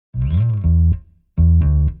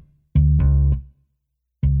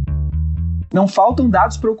Não faltam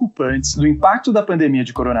dados preocupantes do impacto da pandemia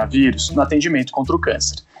de coronavírus no atendimento contra o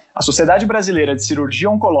câncer. A Sociedade Brasileira de Cirurgia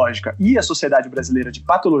Oncológica e a Sociedade Brasileira de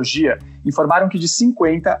Patologia informaram que de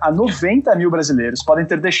 50 a 90 mil brasileiros podem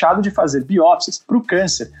ter deixado de fazer biópsias para o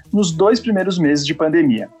câncer nos 2 primeiros meses de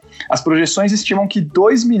pandemia. As projeções estimam que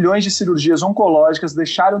 2 milhões de cirurgias oncológicas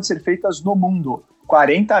deixaram de ser feitas no mundo,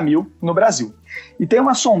 40 mil no Brasil. E tem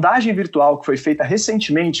uma sondagem virtual que foi feita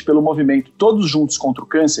recentemente pelo movimento Todos Juntos contra o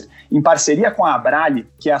Câncer, em parceria com a Abrale,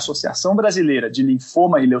 que é a Associação Brasileira de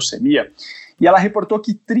Linfoma e Leucemia, e ela reportou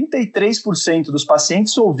que 33% dos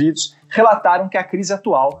pacientes ouvidos relataram que a crise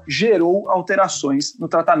atual gerou alterações no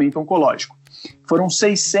tratamento oncológico. Foram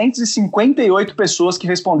 658 pessoas que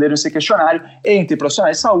responderam esse questionário, entre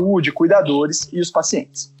profissionais de saúde, cuidadores e os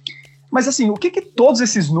pacientes. Mas assim, o que todos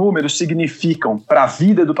esses números significam para a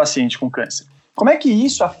vida do paciente com câncer? Como é que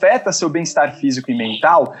isso afeta seu bem-estar físico e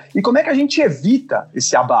mental? E como é que a gente evita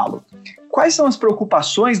esse abalo? Quais são as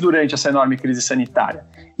preocupações durante essa enorme crise sanitária?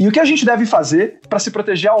 E o que a gente deve fazer para se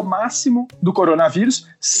proteger ao máximo do coronavírus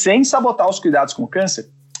sem sabotar os cuidados com o câncer?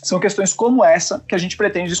 São questões como essa que a gente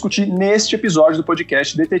pretende discutir neste episódio do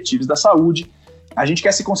podcast Detetives da Saúde. A gente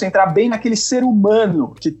quer se concentrar bem naquele ser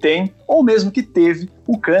humano que tem, ou mesmo que teve,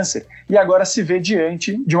 o câncer e agora se vê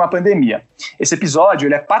diante de uma pandemia. Esse episódio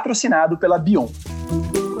ele é patrocinado pela Bion.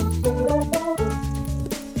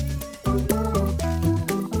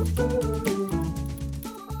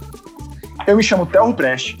 Eu me chamo Telro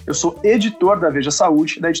Preste, eu sou editor da Veja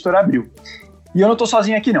Saúde, da editora Abril. E eu não estou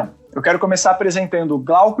sozinho aqui não. Eu quero começar apresentando o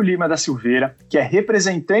Glauco Lima da Silveira, que é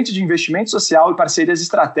representante de investimento social e parcerias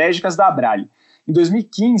estratégicas da Abrale. Em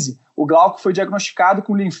 2015, o Glauco foi diagnosticado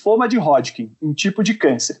com linfoma de Hodgkin, um tipo de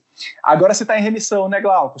câncer. Agora você está em remissão, né,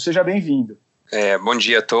 Glauco? Seja bem-vindo. Bom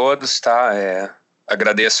dia a todos, tá?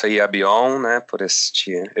 Agradeço aí a Bion, né, por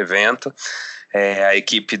este evento. A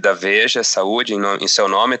equipe da Veja Saúde, em seu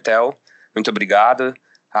nome, Tel, muito obrigado.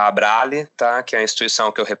 A Abrale, tá, que é a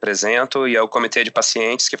instituição que eu represento, e é o Comitê de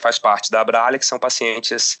Pacientes, que faz parte da Abrale, que são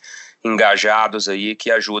pacientes engajados aí, que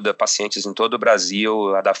ajuda pacientes em todo o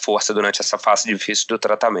Brasil a dar força durante essa fase difícil do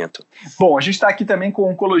tratamento. Bom, a gente está aqui também com o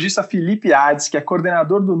oncologista Felipe Ades, que é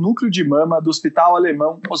coordenador do Núcleo de Mama do Hospital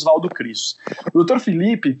Alemão Oswaldo Cruz. O Dr.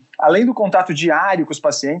 Felipe, além do contato diário com os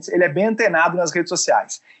pacientes, ele é bem antenado nas redes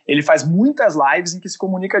sociais. Ele faz muitas lives em que se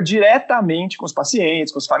comunica diretamente com os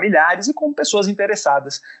pacientes, com os familiares e com pessoas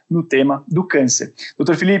interessadas no tema do câncer.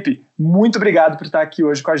 Dr. Felipe, muito obrigado por estar aqui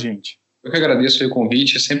hoje com a gente. Eu que agradeço o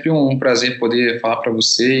convite, é sempre um prazer poder falar para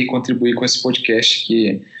você e contribuir com esse podcast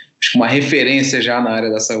que acho que uma referência já na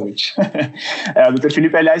área da saúde. O Dr.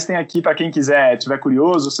 Felipe, aliás, tem aqui, para quem estiver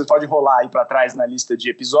curioso, você pode rolar aí para trás na lista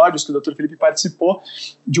de episódios que o Dr. Felipe participou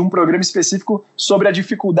de um programa específico sobre a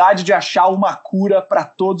dificuldade de achar uma cura para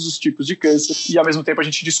todos os tipos de câncer e, ao mesmo tempo, a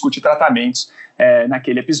gente discute tratamentos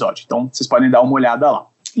naquele episódio. Então, vocês podem dar uma olhada lá.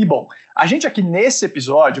 E bom, a gente aqui nesse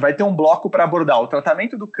episódio vai ter um bloco para abordar o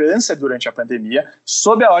tratamento do câncer durante a pandemia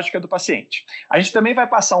sob a ótica do paciente. A gente também vai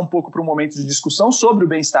passar um pouco para um momento de discussão sobre o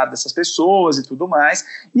bem-estar dessas pessoas e tudo mais,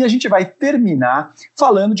 e a gente vai terminar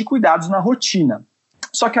falando de cuidados na rotina.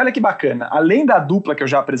 Só que olha que bacana, além da dupla que eu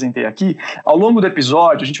já apresentei aqui, ao longo do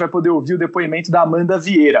episódio a gente vai poder ouvir o depoimento da Amanda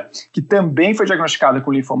Vieira, que também foi diagnosticada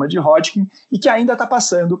com linfoma de Hodgkin e que ainda está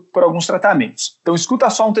passando por alguns tratamentos. Então escuta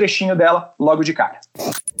só um trechinho dela logo de cara.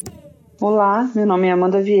 Olá, meu nome é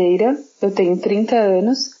Amanda Vieira, eu tenho 30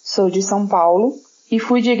 anos, sou de São Paulo e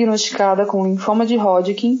fui diagnosticada com linfoma de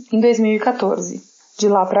Hodgkin em 2014. De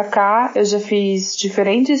lá para cá eu já fiz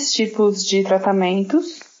diferentes tipos de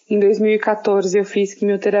tratamentos. Em 2014 eu fiz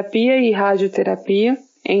quimioterapia e radioterapia,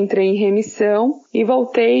 entrei em remissão e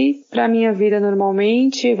voltei para a minha vida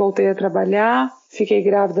normalmente, voltei a trabalhar, fiquei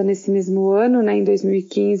grávida nesse mesmo ano, em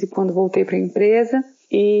 2015, quando voltei para a empresa,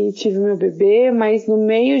 e tive meu bebê, mas no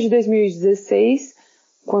meio de 2016,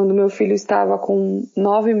 quando meu filho estava com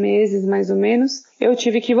 9 meses mais ou menos, eu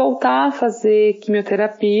tive que voltar a fazer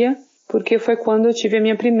quimioterapia, porque foi quando eu tive a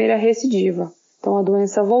minha primeira recidiva. Então a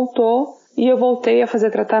doença voltou, e eu voltei a fazer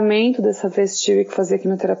tratamento, dessa vez tive que fazer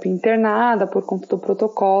quimioterapia internada por conta do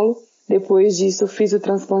protocolo. Depois disso fiz o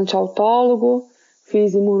transplante autólogo,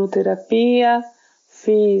 fiz imunoterapia,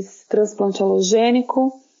 fiz transplante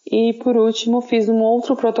halogênico e por último fiz um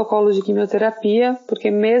outro protocolo de quimioterapia, porque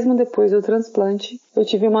mesmo depois do transplante eu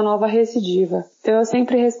tive uma nova recidiva. Então eu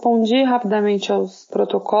sempre respondi rapidamente aos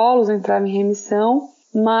protocolos, entrava em remissão,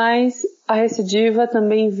 mas a recidiva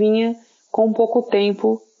também vinha com pouco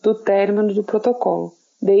tempo do término do protocolo.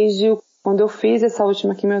 Desde quando eu fiz essa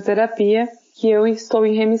última quimioterapia, que eu estou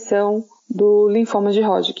em remissão do linfoma de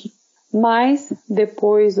Hodgkin. Mas,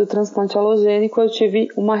 depois do transplante halogênico, eu tive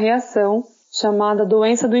uma reação chamada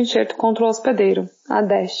doença do enxerto contra o hospedeiro, a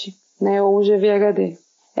DESH, né, ou GVHD.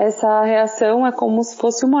 Essa reação é como se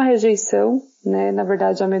fosse uma rejeição, né, na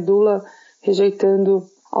verdade a medula rejeitando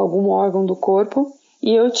algum órgão do corpo,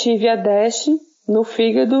 e eu tive a DESH no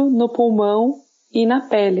fígado, no pulmão e na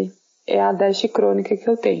pele. É a DESH crônica que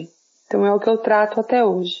eu tenho. Então é o que eu trato até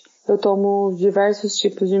hoje. Eu tomo diversos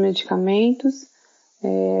tipos de medicamentos,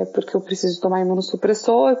 porque eu preciso tomar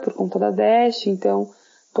imunossupressor por conta da DESH, então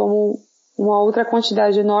tomo uma outra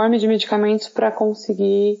quantidade enorme de medicamentos para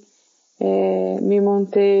conseguir me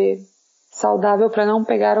manter saudável para não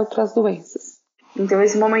pegar outras doenças. Então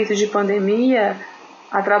esse momento de pandemia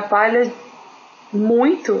atrapalha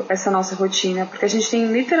muito essa nossa rotina, porque a gente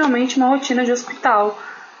tem literalmente uma rotina de hospital.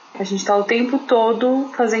 A gente está o tempo todo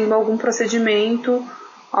fazendo algum procedimento,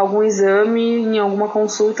 algum exame, em alguma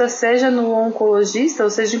consulta, seja no oncologista ou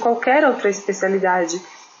seja em qualquer outra especialidade.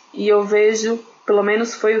 E eu vejo, pelo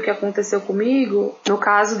menos foi o que aconteceu comigo, no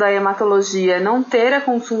caso da hematologia, não ter a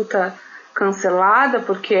consulta cancelada,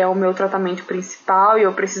 porque é o meu tratamento principal e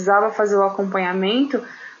eu precisava fazer o acompanhamento,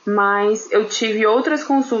 mas eu tive outras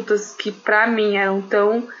consultas que para mim eram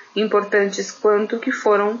tão importantes quanto que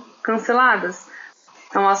foram canceladas.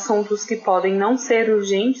 São assuntos que podem não ser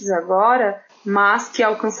urgentes agora, mas que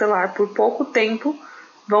ao cancelar por pouco tempo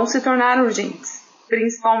vão se tornar urgentes,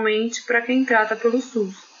 principalmente para quem trata pelo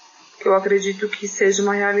SUS, que eu acredito que seja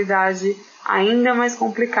uma realidade ainda mais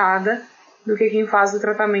complicada do que quem faz o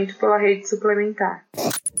tratamento pela rede suplementar.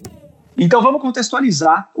 Então vamos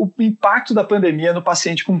contextualizar o impacto da pandemia no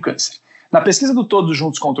paciente com câncer. Na pesquisa do Todos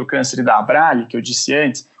Juntos contra o Câncer e da Abrale, que eu disse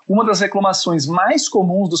antes, uma das reclamações mais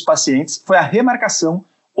comuns dos pacientes foi a remarcação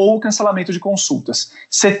ou cancelamento de consultas.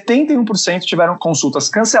 71% tiveram consultas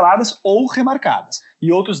canceladas ou remarcadas,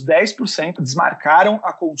 e outros 10% desmarcaram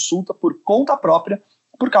a consulta por conta própria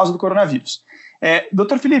por causa do coronavírus.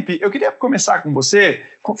 Dr. Felipe, eu queria começar com você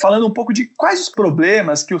falando um pouco de quais os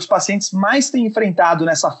problemas que os pacientes mais têm enfrentado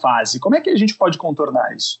nessa fase. Como é que a gente pode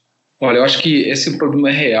contornar isso? Olha, eu acho que esse problema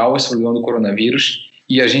é real, esse problema do coronavírus,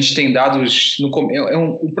 e a gente tem dados...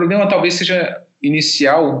 o problema talvez seja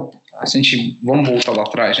inicial, vamos voltar lá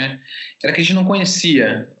atrás, né? Era que a gente não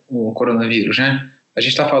conhecia o coronavírus, né? A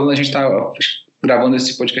gente está gravando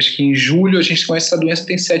esse podcast aqui em julho, a gente conhece essa doença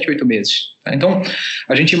tem 7, 8 meses. Tá? Então,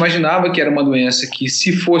 a gente imaginava que era uma doença que,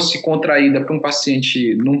 se fosse contraída por num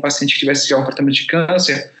paciente que tivesse já um tratamento de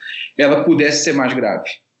câncer, ela pudesse ser mais grave.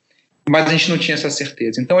 Mas a gente não tinha essa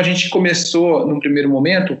certeza. Então, a gente começou, num primeiro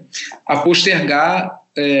momento, a postergar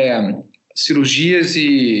cirurgias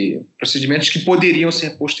e procedimentos que poderiam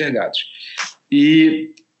ser postergados.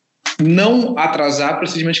 E não atrasar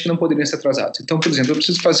procedimentos que não poderiam ser atrasados. Então, por exemplo, eu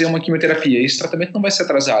preciso fazer uma quimioterapia, esse tratamento não vai ser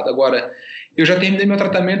atrasado. Agora, eu já terminei meu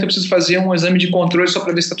tratamento, eu preciso fazer um exame de controle só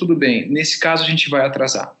para ver se está tudo bem. Nesse caso, a gente vai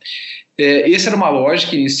atrasar. Essa era uma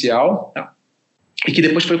lógica inicial, tá? E que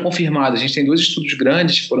depois foi confirmada. A gente tem 2 estudos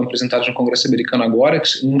grandes que foram apresentados no Congresso Americano agora,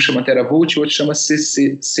 um chama TeraVult e o outro chama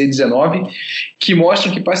C19, que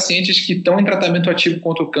mostram que pacientes que estão em tratamento ativo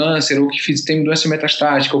contra o câncer, ou que têm doença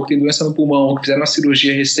metastática, ou que têm doença no pulmão, ou que fizeram uma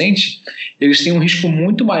cirurgia recente, eles têm um risco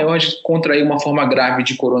muito maior de contrair uma forma grave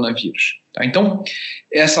de coronavírus. Tá? Então,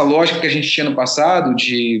 essa lógica que a gente tinha no passado,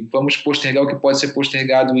 de vamos postergar o que pode ser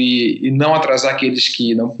postergado e não atrasar aqueles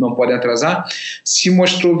que não podem atrasar, se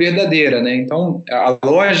mostrou verdadeira, né? Então, a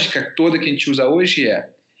lógica toda que a gente usa hoje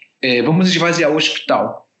vamos esvaziar o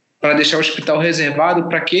hospital, para deixar o hospital reservado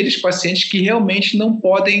para aqueles pacientes que realmente não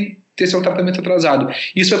podem ter seu tratamento atrasado.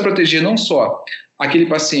 Isso vai proteger não só aquele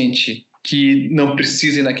paciente que não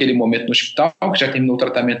precisa ir naquele momento no hospital, que já terminou o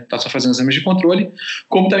tratamento, está só fazendo exames de controle,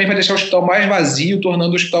 como também vai deixar o hospital mais vazio,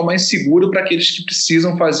 tornando o hospital mais seguro para aqueles que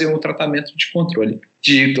precisam fazer um tratamento de controle,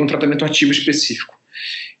 de um tratamento ativo específico.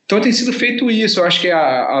 Então tem sido feito isso. Eu acho que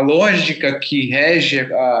a lógica que rege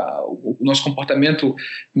o nosso comportamento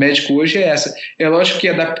médico hoje é essa. É lógico que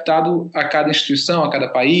é adaptado a cada instituição, a cada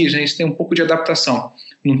país, né? A gente tem um pouco de adaptação.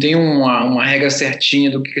 Não tem uma regra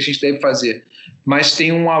certinha do que a gente deve fazer, mas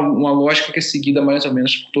tem uma lógica que é seguida mais ou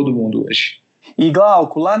menos por todo mundo hoje. E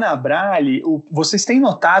Glauco, lá na Abrale, vocês têm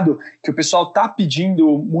notado que o pessoal está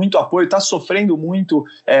pedindo muito apoio, está sofrendo muito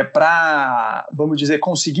para, vamos dizer,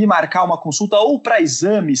 conseguir marcar uma consulta ou para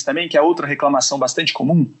exames também, que é outra reclamação bastante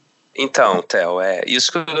comum? Então, Theo,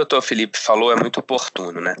 isso que o doutor Felipe falou é muito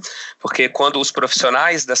oportuno, né? Porque quando os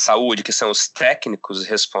profissionais da saúde, que são os técnicos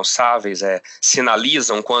responsáveis,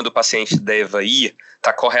 sinalizam quando o paciente deva ir,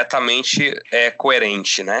 está corretamente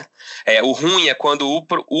coerente, né? O ruim é quando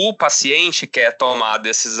o paciente quer tomar a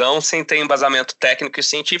decisão sem ter embasamento técnico e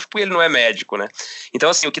científico, e ele não é médico, né? Então,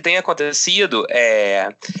 assim, o que tem acontecido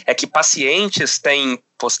é que pacientes têm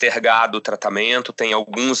postergado o tratamento, tem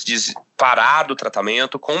alguns parado o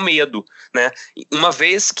tratamento com medo, né? Uma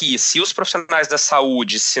vez que, se os profissionais da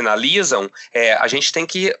saúde sinalizam, a gente tem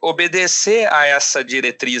que obedecer a essa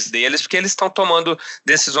diretriz deles, porque eles estão tomando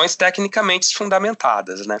decisões tecnicamente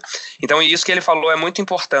fundamentadas, né? Então, isso que ele falou é muito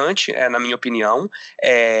importante, na minha opinião.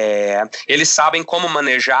 Eles sabem como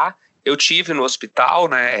manejar. Eu tive no hospital,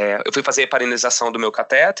 né, eu fui fazer a parinização do meu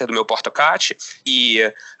catéter, do meu porta-cat, e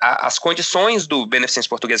as condições do Beneficência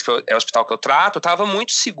Portuguesa, que é o hospital que eu trato, estavam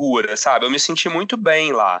muito seguras, sabe? Eu me senti muito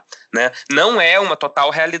bem lá, né? Não é uma total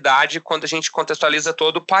realidade quando a gente contextualiza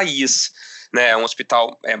todo o país, né? É um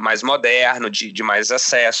hospital mais moderno, de mais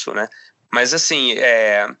acesso, né? Mas, assim,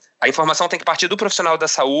 a informação tem que partir do profissional da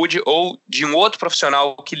saúde ou de um outro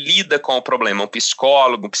profissional que lida com o problema, um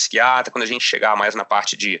psicólogo, um psiquiatra, quando a gente chegar mais na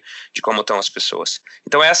parte de como estão as pessoas.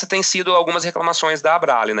 Então, essa tem sido algumas reclamações da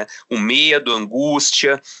Abrale, né? O medo, a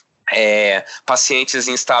angústia, pacientes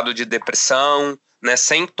em estado de depressão, né,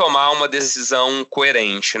 sem tomar uma decisão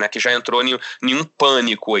coerente, né, que já entrou em um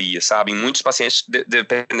pânico aí, sabe? Em muitos pacientes,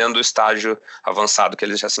 dependendo do estágio avançado que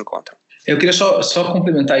eles já se encontram. Eu queria só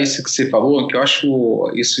complementar isso que você falou, que eu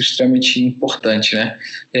acho isso extremamente importante, né?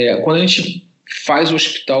 Quando a gente faz o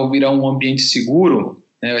hospital virar um ambiente seguro,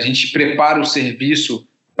 né, a gente prepara o serviço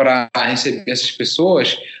para receber essas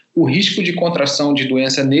pessoas, o risco de contração de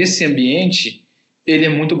doença nesse ambiente, ele é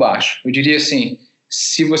muito baixo. Eu diria assim,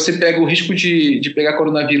 se você pega o risco de pegar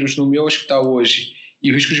coronavírus no meu hospital hoje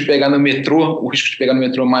e o risco de pegar no metrô, o risco de pegar no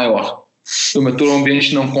metrô é maior. O metrô é um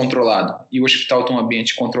ambiente não controlado e o hospital tem um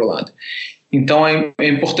ambiente controlado. Então é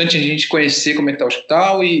importante a gente conhecer como é que está o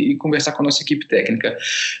hospital e conversar com a nossa equipe técnica.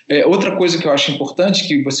 Outra coisa que eu acho importante,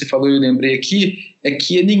 que você falou e eu lembrei aqui, é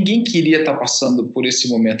que ninguém queria estar passando por esse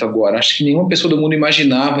momento agora. Acho que nenhuma pessoa do mundo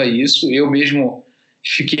imaginava isso. Eu mesmo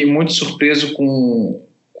fiquei muito surpreso com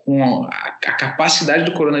a capacidade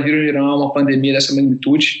do coronavírus gerar uma pandemia dessa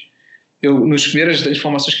magnitude. Nas primeiras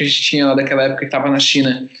informações que a gente tinha lá daquela época que estava na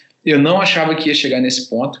China, eu não achava que ia chegar nesse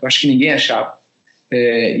ponto, eu acho que ninguém achava.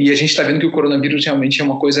 E a gente está vendo que o coronavírus realmente é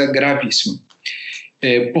uma coisa gravíssima.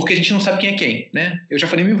 Porque a gente não sabe quem é quem, né? Eu já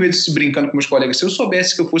falei 1000 vezes isso brincando com meus colegas. Se eu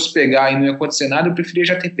soubesse que eu fosse pegar e não ia acontecer nada, eu preferia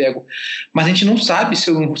já ter pego. Mas a gente não sabe se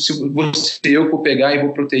eu vou pegar e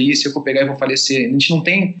vou proteger, se eu vou pegar e vou falecer. A gente não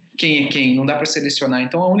tem quem é quem, não dá para selecionar.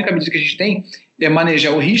 Então a única medida que a gente tem é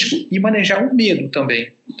manejar o risco e manejar o medo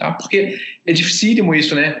também, tá? Porque é dificílimo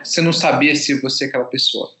isso, né? Você não saber se você é aquela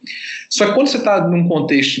pessoa. Só que quando você está num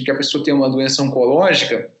contexto em que a pessoa tem uma doença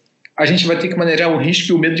oncológica, a gente vai ter que manejar o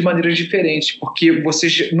risco e o medo de maneiras diferentes, porque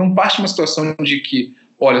você não parte de uma situação de que,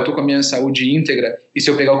 olha, eu estou com a minha saúde íntegra e se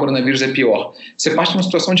eu pegar o coronavírus é pior. Você parte de uma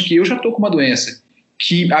situação de que eu já estou com uma doença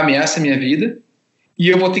que ameaça a minha vida e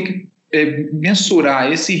eu vou ter que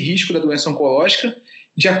mensurar esse risco da doença oncológica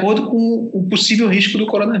de acordo com o possível risco do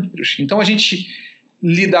coronavírus. Então, a gente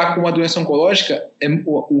lidar com uma doença oncológica,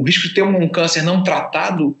 o risco de ter um câncer não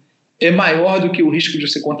tratado é maior do que o risco de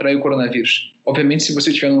você contrair o coronavírus. Obviamente, se você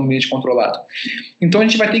estiver num ambiente controlado. Então, a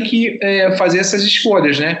gente vai ter que fazer essas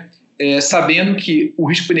escolhas, né? Sabendo que o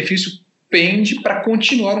risco-benefício pende para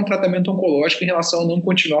continuar um tratamento oncológico em relação a não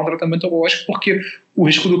continuar um tratamento oncológico, porque o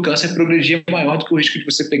risco do câncer progredir é maior do que o risco de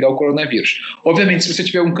você pegar o coronavírus. Obviamente, se você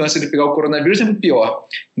tiver um câncer e pegar o coronavírus, é muito pior.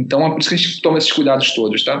 Então, é por isso que a gente toma esses cuidados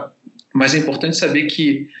todos, tá? Mas é importante saber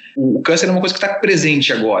que o câncer é uma coisa que está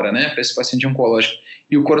presente agora, né, para esse paciente oncológico.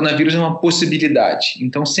 E o coronavírus é uma possibilidade.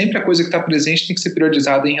 Então, sempre a coisa que está presente tem que ser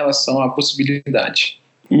priorizada em relação à possibilidade.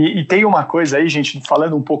 E tem uma coisa aí, gente,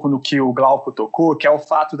 falando um pouco no que o Glauco tocou, que é o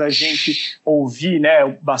fato da gente ouvir,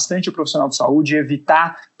 né, bastante o profissional de saúde e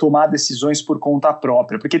evitar tomar decisões por conta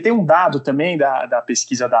própria. Porque tem um dado também da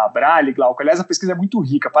pesquisa da Abrale, Glauco, aliás, a pesquisa é muito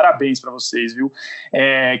rica, parabéns para vocês, viu?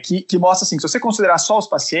 Que mostra assim, se você considerar só os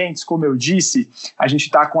pacientes, como eu disse, a gente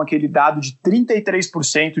está com aquele dado de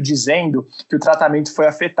 33% dizendo que o tratamento foi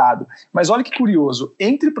afetado. Mas olha que curioso,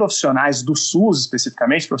 entre profissionais do SUS,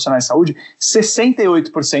 especificamente, profissionais de saúde,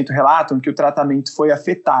 68% relatam que o tratamento foi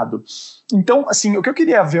afetado. Então, assim, o que eu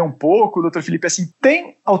queria ver um pouco, doutor Felipe, assim,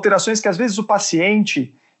 tem alterações que às vezes o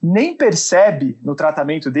paciente nem percebe no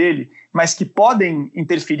tratamento dele, mas que podem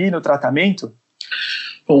interferir no tratamento?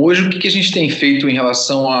 Bom, hoje o que a gente tem feito em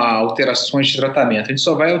relação a alterações de tratamento? A gente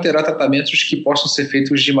só vai alterar tratamentos que possam ser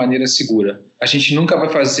feitos de maneira segura. A gente nunca vai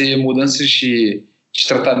fazer mudanças de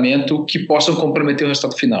tratamento que possam comprometer o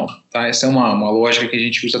resultado final. Tá? Essa é uma lógica que a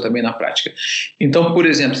gente usa também na prática. Então, por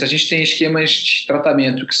exemplo, se a gente tem esquemas de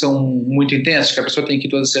tratamento que são muito intensos, que a pessoa tem que ir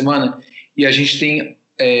toda semana, e a gente tem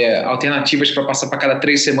alternativas para passar para cada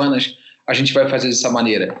 3 semanas, a gente vai fazer dessa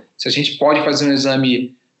maneira. Se a gente pode fazer um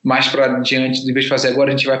exame mais para adiante, em vez de fazer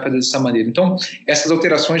agora, a gente vai fazer dessa maneira. Então, essas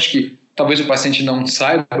alterações que talvez o paciente não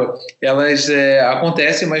saiba, elas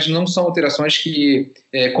acontecem, mas não são alterações que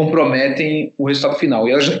comprometem o resultado final.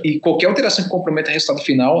 E qualquer alteração que comprometa o resultado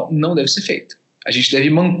final não deve ser feita. A gente deve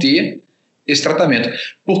manter esse tratamento.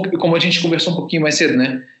 Porque, como a gente conversou um pouquinho mais cedo,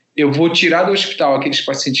 né? Eu vou tirar do hospital aqueles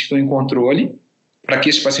pacientes que estão em controle, para que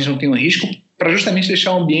esses pacientes não tenham risco, para justamente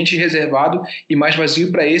deixar o ambiente reservado e mais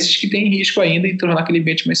vazio para esses que têm risco ainda e tornar aquele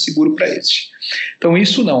ambiente mais seguro para esses. Então,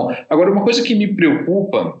 isso não. Agora, uma coisa que me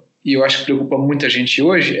preocupa, e eu acho que preocupa muita gente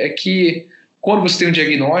hoje, é que quando você tem um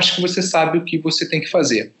diagnóstico, você sabe o que você tem que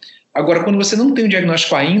fazer. Agora, quando você não tem um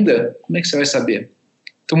diagnóstico ainda, como é que você vai saber?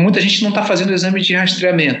 Então, muita gente não está fazendo exame de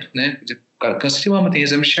rastreamento, né? Câncer de mama tem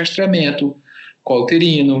exame de rastreamento, colo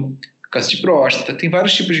uterino, câncer de próstata, tem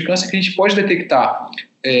vários tipos de câncer que a gente pode detectar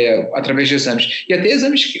através de exames. E até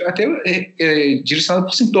exames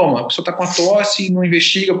direcionados por sintoma. A pessoa está com a tosse e não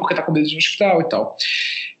investiga porque está com medo de ir no hospital e tal.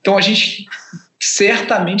 Então, a gente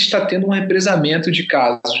certamente está tendo um represamento de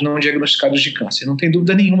casos não diagnosticados de câncer. Não tem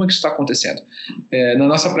dúvida nenhuma que isso está acontecendo. Na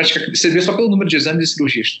nossa prática, você vê só pelo número de exames e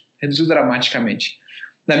cirurgias. Reduziu dramaticamente.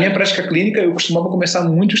 Na minha prática clínica, eu costumava começar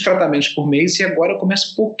muitos tratamentos por mês e agora eu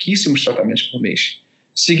começo pouquíssimos tratamentos por mês.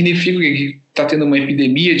 Significa que está tendo uma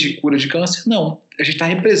epidemia de cura de câncer? Não. A gente está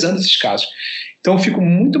represando esses casos. Então, eu fico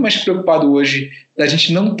muito mais preocupado hoje da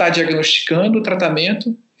gente não estar diagnosticando o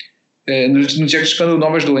tratamento, não diagnosticando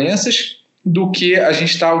novas doenças, do que a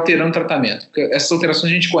gente está alterando o tratamento. Porque essas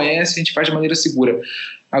alterações a gente conhece, a gente faz de maneira segura.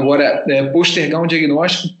 Agora, postergar um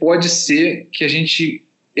diagnóstico pode ser que a gente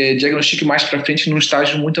diagnostique mais para frente num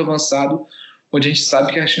estágio muito avançado, onde a gente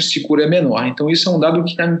sabe que a chance de cura é menor. Então, isso é um dado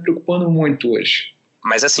que está me preocupando muito hoje.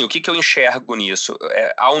 Mas assim, o que eu enxergo nisso?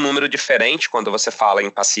 Há um número diferente quando você fala em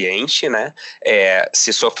paciente, né?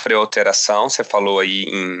 Se sofreu alteração, você falou aí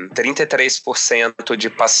em 33% de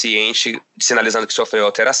paciente sinalizando que sofreu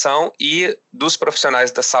alteração e dos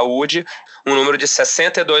profissionais da saúde, um número de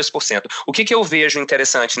 62%. O que eu vejo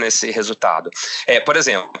interessante nesse resultado? Por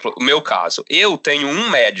exemplo, o meu caso, eu tenho um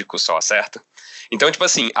médico só, certo? Então, tipo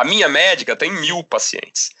assim, a minha médica tem 1.000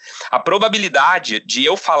 pacientes. A probabilidade de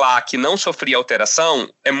eu falar que não sofri alteração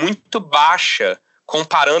é muito baixa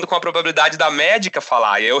comparando com a probabilidade da médica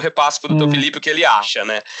falar, e eu repasso para o Dr. Felipe o que ele acha,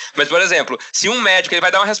 né? Mas, por exemplo, se um médico ele vai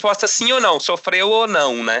dar uma resposta sim ou não, sofreu ou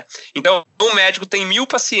não, né? Então, um médico tem 1.000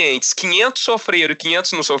 pacientes, 500 sofreram e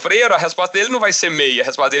 500 não sofreram, a resposta dele não vai ser meia, a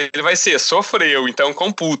resposta dele vai ser sofreu, então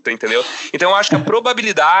computa, entendeu? Então, eu acho que a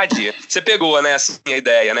probabilidade, você pegou, né, assim, a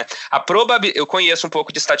ideia, né? Eu conheço um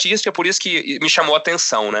pouco de estatística, por isso que me chamou a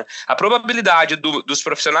atenção, né? A probabilidade dos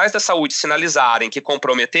profissionais da saúde sinalizarem que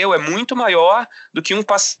comprometeu é muito maior do que um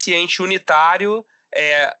paciente unitário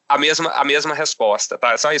a mesma resposta,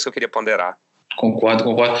 tá? É só isso que eu queria ponderar. Concordo.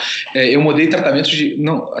 Eu mudei tratamentos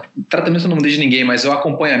tratamento eu não mudei de ninguém, mas o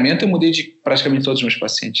acompanhamento eu mudei de praticamente todos os meus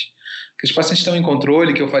pacientes. Porque os pacientes estão em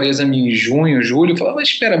controle, que eu faria exame em junho, julho, eu falava, mas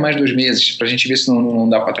espera mais 2 meses pra gente ver se não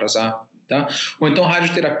dá para atrasar, tá? Ou então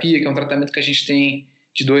radioterapia, que é um tratamento que a gente tem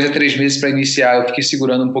de 2 a 3 meses para iniciar, eu fiquei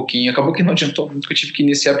segurando um pouquinho. Acabou que não adiantou muito, que eu tive que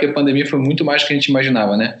iniciar, porque a pandemia foi muito mais do que a gente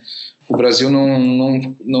imaginava, né? O Brasil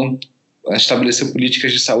não estabeleceu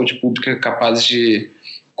políticas de saúde pública capazes de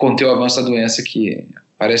conter o avanço da doença, que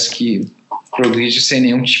parece que progride sem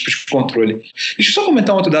nenhum tipo de controle. Deixa eu só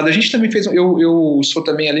comentar um outro dado. A gente também fez... Eu sou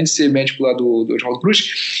também, além de ser médico lá do Oswaldo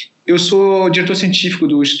Cruz, eu sou diretor científico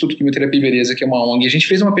do Instituto Quimioterapia e Beleza, que é uma ONG. A gente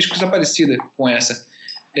fez uma pesquisa parecida com essa.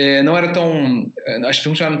 Não era tão... As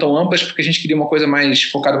perguntas não eram tão amplas, porque a gente queria uma coisa mais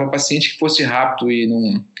focada para o paciente, que fosse rápido e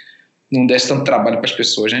não desse tanto trabalho para as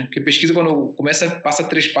pessoas, né? Porque pesquisa, quando passa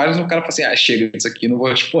 3 páginas, o cara fala assim, chega disso aqui, não vou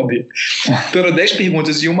responder. Então, eram 10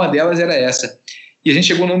 perguntas e uma delas era essa. E a gente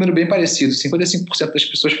chegou a um número bem parecido. 55% das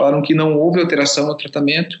pessoas falaram que não houve alteração no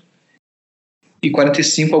tratamento e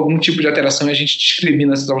 45% algum tipo de alteração, e a gente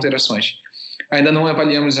discrimina essas alterações. Ainda não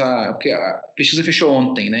avaliamos porque a pesquisa fechou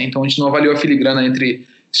ontem, né? Então, a gente não avaliou a filigrana entre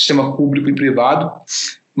sistema público e privado,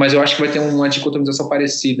 mas eu acho que vai ter uma dicotomização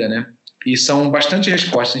parecida, né? E são bastante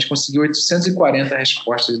respostas, a gente conseguiu 840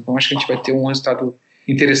 respostas, então acho que a gente vai ter um resultado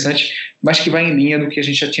interessante, mas que vai em linha do que a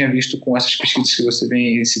gente já tinha visto com essas pesquisas que você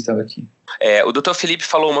vem citando aqui. O Dr. Felipe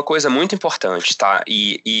falou uma coisa muito importante, tá?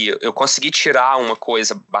 E eu consegui tirar uma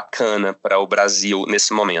coisa bacana para o Brasil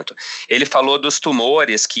nesse momento. Ele falou dos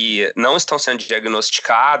tumores que não estão sendo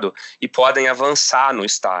diagnosticados e podem avançar no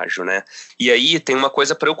estágio, né? E aí tem uma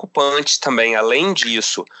coisa preocupante também, além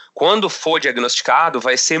disso, quando for diagnosticado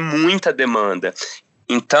vai ser muita demanda.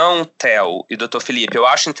 Então, Theo e Dr. Felipe, eu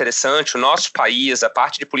acho interessante o nosso país, a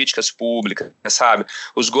parte de políticas públicas, sabe,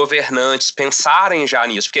 os governantes pensarem já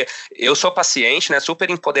nisso, porque eu sou paciente, né, super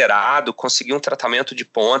empoderado, consegui um tratamento de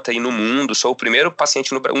ponta aí no mundo, sou o primeiro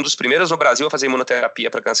paciente, um dos primeiros no Brasil a fazer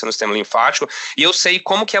imunoterapia para câncer no sistema linfático, e eu sei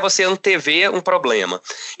como que é você antever um problema.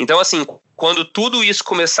 Então, assim, quando tudo isso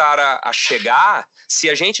começar a chegar, se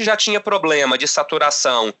a gente já tinha problema de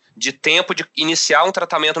saturação, de tempo de iniciar um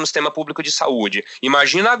tratamento no sistema público de saúde,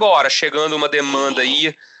 imagina agora chegando uma demanda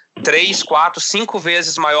aí 3, 4, 5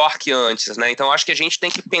 vezes maior que antes, né? Então acho que a gente tem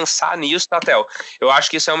que pensar nisso, tá, Theo? Eu acho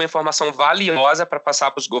que isso é uma informação valiosa para passar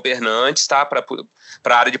para os governantes, tá? Para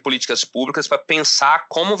a área de políticas públicas, para pensar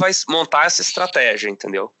como vai montar essa estratégia,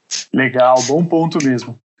 entendeu? Legal, bom ponto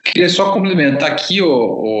mesmo. Queria só complementar aqui,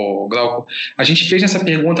 o Glauco. A gente fez essa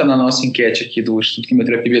pergunta na nossa enquete aqui do Instituto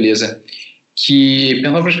Quimioterapia Beleza, que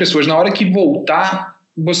perguntava para as pessoas, na hora que voltar,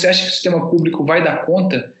 você acha que o sistema público vai dar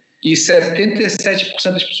conta? E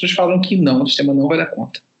 77% das pessoas falam que não, o sistema não vai dar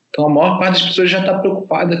conta. Então a maior parte das pessoas já está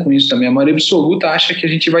preocupada com isso também. A maioria absoluta acha que a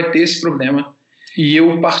gente vai ter esse problema. E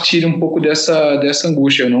eu partilho um pouco dessa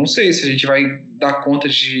angústia. Eu não sei se a gente vai dar conta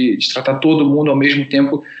de tratar todo mundo ao mesmo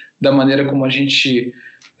tempo da maneira como a gente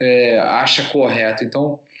acha correto.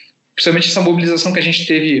 Então, principalmente essa mobilização que a gente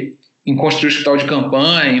teve em construir o hospital de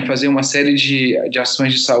campanha, em fazer uma série de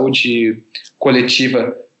ações de saúde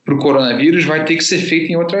coletiva para o coronavírus, vai ter que ser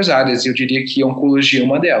feita em outras áreas. Eu diria que a oncologia é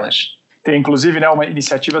uma delas. Tem, inclusive, né, uma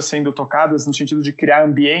iniciativa sendo tocadas no sentido de criar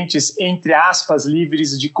ambientes, entre aspas,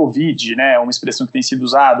 livres de Covid, né, uma expressão que tem sido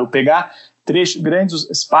usada, ou pegar grandes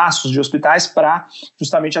espaços de hospitais para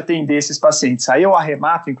justamente atender esses pacientes. Aí eu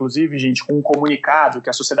arremato, inclusive, gente, com um comunicado que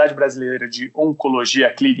a Sociedade Brasileira de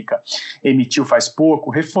Oncologia Clínica emitiu faz pouco,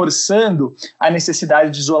 reforçando a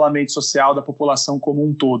necessidade de isolamento social da população como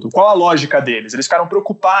um todo. Qual a lógica deles? Eles ficaram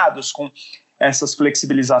preocupados com essas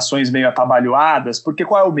flexibilizações meio atabalhoadas, porque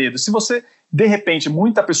qual é o medo? Se você, de repente,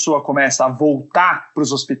 muita pessoa começa a voltar para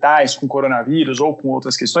os hospitais com coronavírus ou com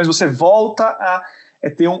outras questões, você volta a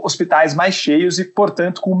ter hospitais mais cheios e,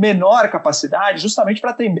 portanto, com menor capacidade, justamente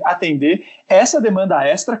para atender essa demanda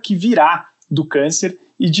extra que virá do câncer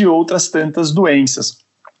e de outras tantas doenças.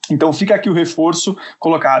 Então fica aqui o reforço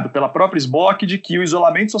colocado pela própria SBOC de que o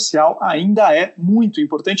isolamento social ainda é muito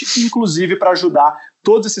importante, inclusive para ajudar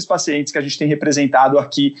todos esses pacientes que a gente tem representado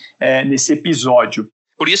aqui nesse episódio.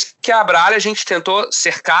 Por isso que a Abralha a gente tentou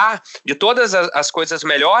cercar de todas as coisas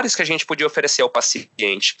melhores que a gente podia oferecer ao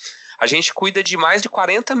paciente. A gente cuida de mais de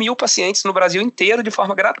 40 mil pacientes no Brasil inteiro de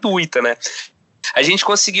forma gratuita, né? A gente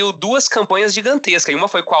conseguiu 2 campanhas gigantescas. Uma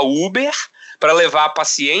foi com a Uber, para levar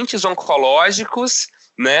pacientes oncológicos,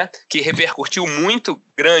 né, que repercutiu muito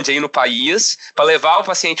grande aí no país, para levar o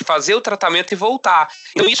paciente, fazer o tratamento e voltar.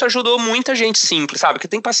 Então isso ajudou muita gente simples, sabe? Porque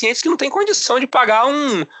tem pacientes que não têm condição de pagar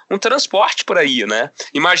um transporte por aí, né?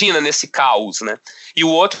 Imagina nesse caos, né? E o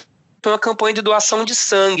outro uma campanha de doação de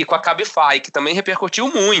sangue com a Cabify, que também repercutiu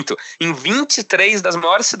muito em 23 das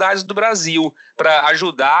maiores cidades do Brasil, para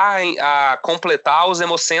ajudar a completar os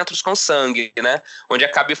hemocentros com sangue, né? Onde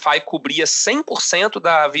a Cabify cobria 100%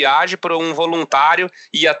 da viagem para um voluntário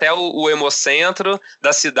ir até o hemocentro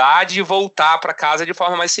da cidade e voltar para casa de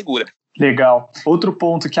forma mais segura. Legal. Outro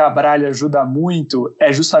ponto que a Abralha ajuda muito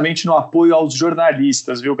é justamente no apoio aos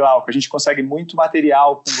jornalistas, viu, Glauco? A gente consegue muito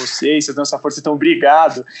material com vocês dão essa força, então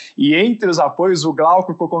obrigado. E entre os apoios, o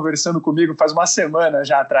Glauco ficou conversando comigo faz uma semana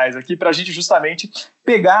já atrás aqui, para a gente justamente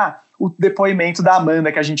pegar o depoimento da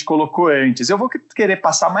Amanda que a gente colocou antes. Eu vou querer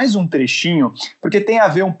passar mais um trechinho, porque tem a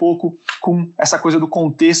ver um pouco com essa coisa do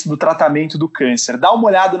contexto do tratamento do câncer. Dá uma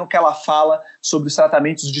olhada no que ela fala sobre os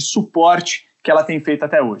tratamentos de suporte que ela tem feito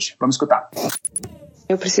até hoje. Vamos escutar.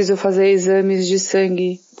 Eu preciso fazer exames de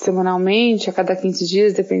sangue semanalmente, a cada 15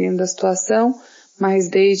 dias, dependendo da situação, mas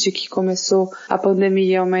desde que começou a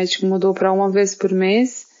pandemia, o médico mudou para 1 vez por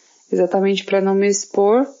mês, exatamente para não me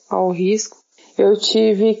expor ao risco. Eu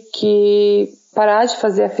tive que parar de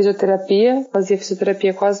fazer a fisioterapia, fazia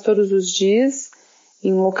fisioterapia quase todos os dias,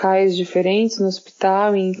 em locais diferentes, no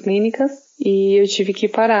hospital, em clínicas, e eu tive que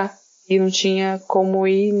parar. E não tinha como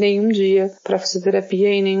ir nenhum dia para fisioterapia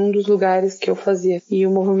em nenhum dos lugares que eu fazia. E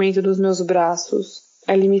o movimento dos meus braços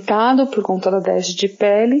é limitado por conta da teste de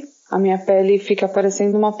pele. a minha pele fica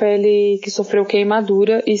parecendo uma pele que sofreu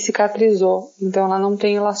queimadura e cicatrizou. Então ela não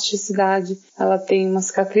tem elasticidade, ela tem uma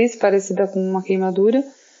cicatriz parecida com uma queimadura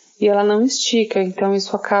e ela não estica. Então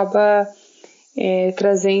isso acaba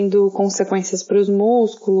trazendo consequências para os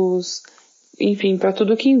músculos, enfim, para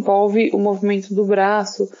tudo que envolve o movimento do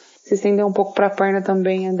braço. Se estender um pouco para a perna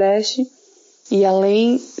também a dash. E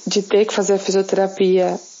além de ter que fazer a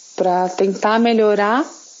fisioterapia para tentar melhorar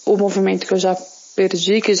o movimento que eu já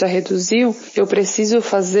perdi, que já reduziu, eu preciso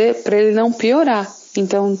fazer para ele não piorar.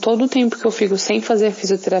 Então, todo o tempo que eu fico sem fazer a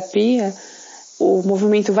fisioterapia, o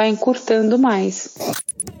movimento vai encurtando mais.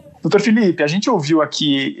 Doutor Felipe, a gente ouviu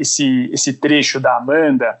aqui esse trecho da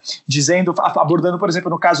Amanda abordando, por exemplo,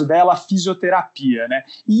 no caso dela, a fisioterapia, né?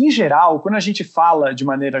 E, em geral, quando a gente fala de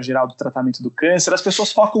maneira geral do tratamento do câncer, as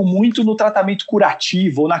pessoas focam muito no tratamento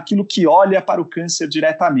curativo ou naquilo que olha para o câncer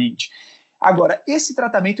diretamente. Agora, esse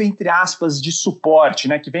tratamento, entre aspas, de suporte,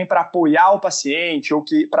 né, que vem para apoiar o paciente ou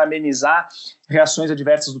que para amenizar reações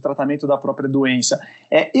adversas do tratamento da própria doença,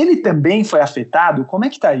 ele também foi afetado? Como é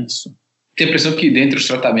que está isso? Tenho a impressão que dentre os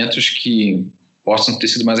tratamentos que possam ter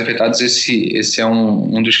sido mais afetados, esse é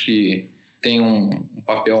um dos que tem um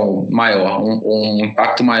papel maior, um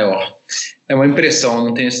impacto maior. É uma impressão,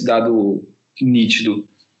 não tem esse dado nítido,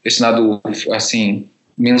 esse dado, assim,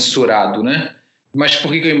 mensurado, né? Mas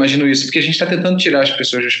por que eu imagino isso? Porque a gente está tentando tirar as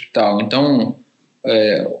pessoas do hospital. Então,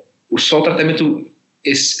 só o tratamento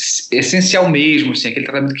essencial mesmo, assim, aquele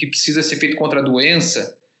tratamento que precisa ser feito contra a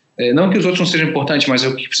doença, não que os outros não sejam importantes, mas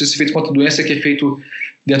o que precisa ser feito contra a doença que é feito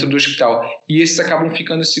dentro do hospital. E esses acabam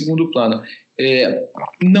ficando em segundo plano.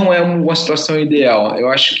 Não é uma situação ideal. Eu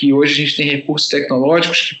acho que hoje a gente tem recursos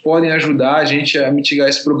tecnológicos que podem ajudar a gente a mitigar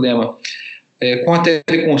esse problema. Com a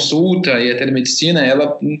teleconsulta e a telemedicina,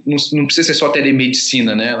 ela não precisa ser só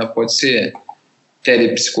telemedicina, né? Ela pode ser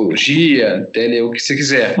telepsicologia, o que você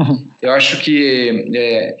quiser. Eu acho que,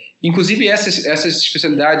 inclusive essas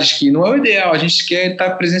especialidades que não é o ideal, a gente quer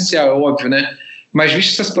estar presencial, é óbvio, né? Mas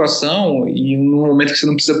vista essa situação, e no momento que você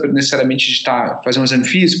não precisa necessariamente estar fazendo um exame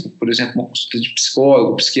físico, por exemplo, uma consulta de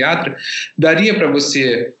psicólogo, psiquiatra, daria para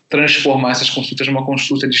você transformar essas consultas numa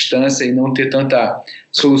consulta à distância e não ter tanta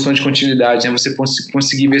solução de continuidade, né? Você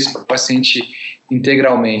conseguir ver esse paciente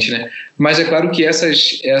integralmente, né? Mas é claro que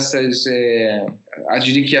essas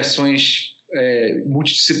ações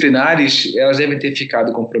multidisciplinares, elas devem ter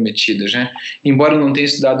ficado comprometidas, né? Embora eu não tenha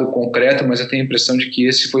esse dado concreto, mas eu tenho a impressão de que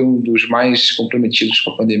esse foi um dos mais comprometidos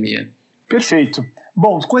com a pandemia. Perfeito.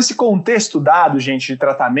 Bom, com esse contexto dado, gente, de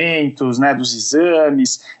tratamentos, né, dos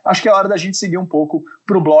exames, acho que é hora da gente seguir um pouco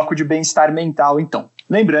para o bloco de bem-estar mental, então.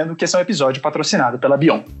 Lembrando que esse é um episódio patrocinado pela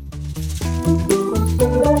Bion.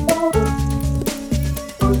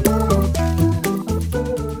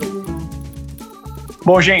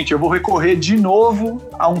 Bom, gente, eu vou recorrer de novo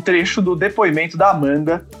a um trecho do depoimento da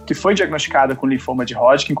Amanda, que foi diagnosticada com linfoma de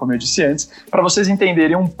Hodgkin, como eu disse antes, para vocês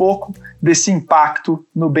entenderem um pouco desse impacto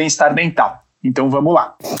no bem-estar mental. Então, vamos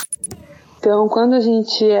lá. Então, quando a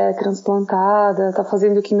gente é transplantada, está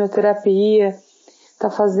fazendo quimioterapia, está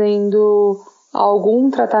fazendo algum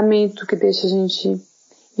tratamento que deixa a gente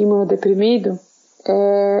imunodeprimido,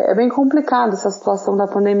 é bem complicado essa situação da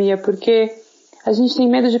pandemia, porque a gente tem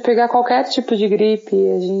medo de pegar qualquer tipo de gripe,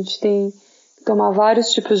 a gente tem que tomar vários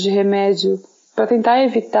tipos de remédio para tentar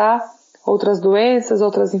evitar outras doenças,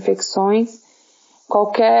 outras infecções.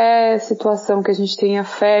 Qualquer situação que a gente tenha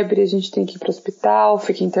febre, a gente tem que ir para o hospital,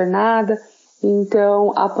 fica internada.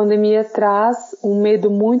 Então, a pandemia traz um medo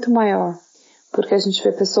muito maior, porque a gente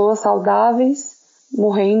vê pessoas saudáveis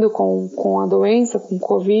morrendo com a doença, com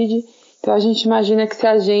Covid. Então, a gente imagina que se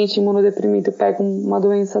a gente, imunodeprimido, pega uma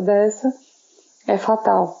doença dessa, é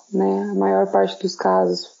fatal, né? A maior parte dos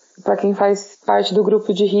casos. Para quem faz parte do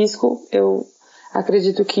grupo de risco, eu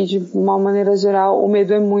acredito que, de uma maneira geral, o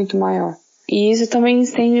medo é muito maior. E isso também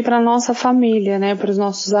estende para a nossa família, né? Para os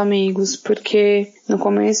nossos amigos, porque no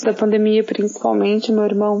começo da pandemia, principalmente, meu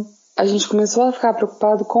irmão, a gente começou a ficar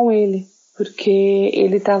preocupado com ele, porque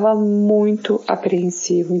ele estava muito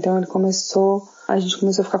apreensivo. Então a gente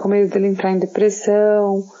começou a ficar com medo dele entrar em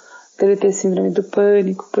depressão, dele ter síndrome do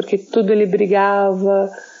pânico, porque tudo ele brigava,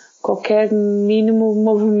 qualquer mínimo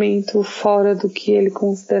movimento fora do que ele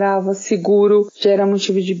considerava seguro já era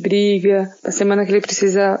motivo de briga. A semana que ele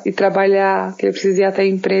precisa ir trabalhar, que ele precisa ir até a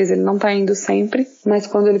empresa, ele não está indo sempre, mas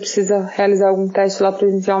quando ele precisa realizar algum teste lá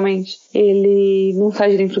presencialmente, ele não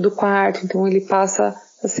sai de dentro do quarto, então ele passa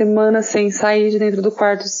a semana sem sair de dentro do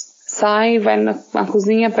quarto, sai, vai na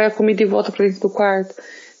cozinha, pega a comida e volta para dentro do quarto.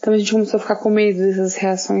 Então a gente começou a ficar com medo dessas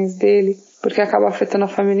reações dele, porque acaba afetando a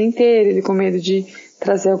família inteira, ele com medo de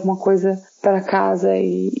trazer alguma coisa para casa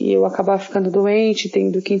e eu acabar ficando doente,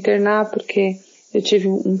 tendo que internar, porque eu tive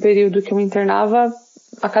um período que eu internava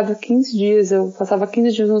a cada 15 dias, eu passava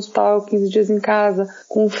 15 dias no hospital, 15 dias em casa,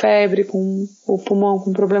 com febre, com o pulmão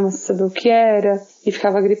com problema sem saber o que era, e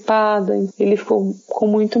ficava gripada. Ele ficou com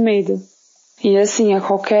muito medo. E assim, a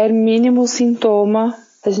qualquer mínimo sintoma,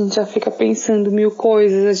 a gente já fica pensando mil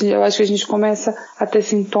coisas, eu acho que a gente começa a ter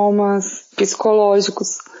sintomas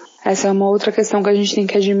psicológicos. Essa é uma outra questão que a gente tem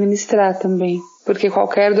que administrar também, porque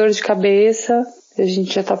qualquer dor de cabeça, a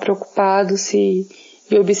gente já está preocupado e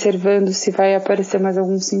observando se vai aparecer mais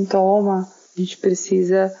algum sintoma. A gente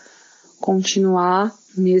precisa continuar,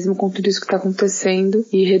 mesmo com tudo isso que está acontecendo,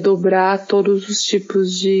 e redobrar todos os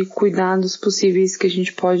tipos de cuidados possíveis que a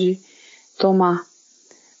gente pode tomar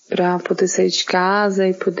para poder sair de casa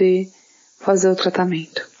e poder fazer o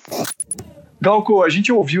tratamento. Glauco, a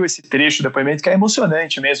gente ouviu esse trecho do depoimento que é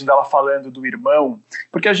emocionante mesmo, dela falando do irmão,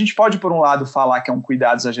 porque a gente pode, por um lado, falar que é um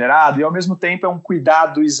cuidado exagerado e, ao mesmo tempo, é um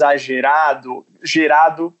cuidado exagerado,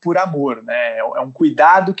 gerado por amor, né? É um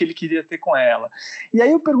cuidado que ele queria ter com ela. E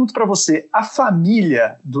aí eu pergunto para você, a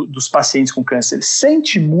família dos pacientes com câncer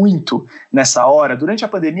sente muito nessa hora? Durante a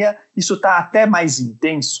pandemia, isso está até mais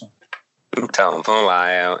intenso? Então, vamos lá,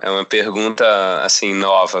 é uma pergunta, assim,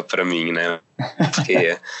 nova para mim, né?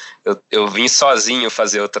 Porque eu vim sozinho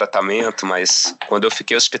fazer o tratamento, mas quando eu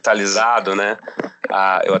fiquei hospitalizado, né,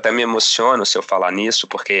 eu até me emociono se eu falar nisso,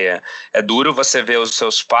 porque é duro você ver os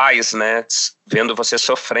seus pais, né, vendo você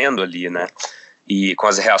sofrendo ali, né, e com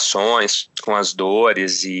as reações, com as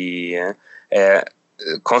dores, e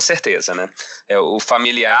com certeza, né, o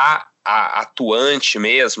familiar atuante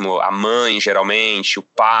mesmo, a mãe geralmente, o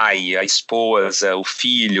pai, a esposa, o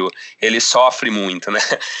filho, ele sofre muito, né,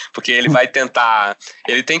 porque ele vai tentar,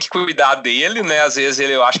 ele tem que cuidar dele, né, às vezes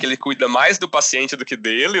eu acho que ele cuida mais do paciente do que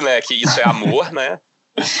dele, né, que isso é amor, né,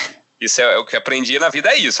 isso é o que aprendi na vida,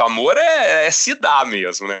 é isso, amor é se dar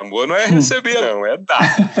mesmo, né, amor não é receber não, é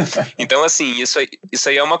dar. Então assim, isso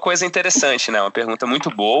aí é uma coisa interessante, né, uma pergunta muito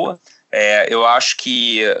boa. Eu acho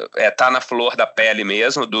que tá na flor da pele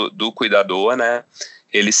mesmo do cuidador, né?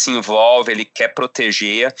 Ele se envolve, ele quer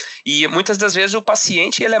proteger, e muitas das vezes o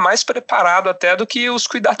paciente ele é mais preparado até do que os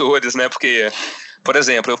cuidadores, né? Porque, por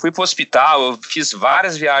exemplo, eu fui para o hospital, eu fiz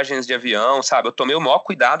várias viagens de avião, sabe? Eu tomei o maior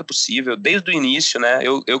cuidado possível desde o início, né?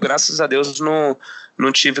 Eu graças a Deus,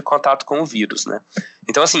 não tive contato com o vírus, né?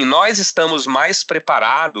 Então, assim, nós estamos mais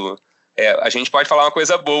preparados. A gente pode falar uma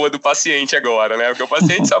coisa boa do paciente agora, né? Porque o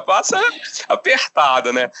paciente só passa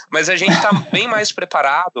apertado, né? Mas a gente está bem mais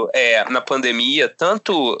preparado na pandemia,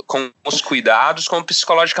 tanto com os cuidados como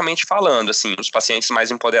psicologicamente falando. Assim, os pacientes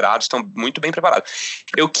mais empoderados estão muito bem preparados.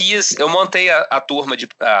 Eu montei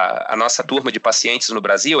a nossa turma de pacientes no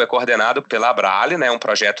Brasil, é coordenado pela Abrale, né? Um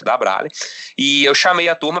projeto da Abrale. E eu chamei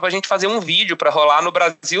a turma para a gente fazer um vídeo para rolar no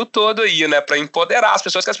Brasil todo aí, né? Para empoderar as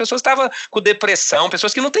pessoas, que as pessoas estavam com depressão,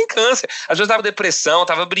 pessoas que não têm câncer. Às vezes tava depressão,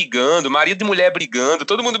 tava brigando, marido e mulher brigando,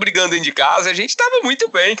 todo mundo brigando dentro de casa, e a gente tava muito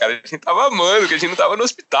bem, cara, a gente tava amando, que a gente não tava no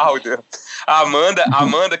hospital, entendeu? A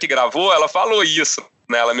Amanda que gravou, ela falou isso,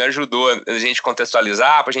 né? Ela me ajudou a gente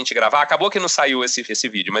contextualizar, pra gente gravar, acabou que não saiu esse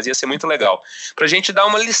vídeo, mas ia ser muito legal, pra gente dar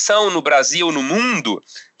uma lição no Brasil, no mundo,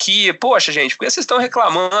 que, poxa, gente, porque vocês estão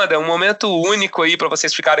reclamando, é um momento único aí pra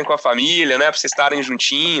vocês ficarem com a família, né, pra vocês estarem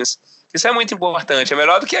juntinhos. Isso é muito importante, é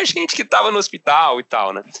melhor do que a gente que estava no hospital e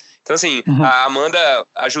tal, né? Então, assim, a Amanda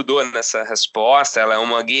ajudou nessa resposta, ela é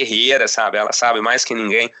uma guerreira, sabe? Ela sabe mais que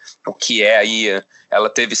ninguém o que é aí. Ela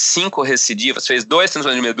teve 5 recidivas, fez 2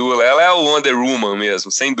 transplantes de medula, ela é o Wonder Woman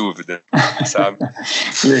mesmo, sem dúvida, sabe?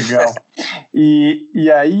 Legal.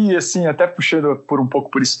 E aí, assim, até puxando um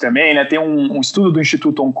pouco por isso também, né? Tem um estudo do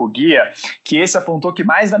Instituto Oncoguia, que esse apontou que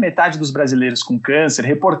mais da metade dos brasileiros com câncer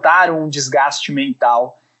reportaram um desgaste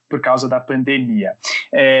mental por causa da pandemia.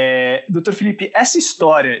 Dr. Felipe, essa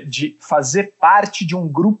história de fazer parte de um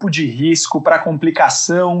grupo de risco para a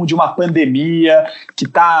complicação de uma pandemia que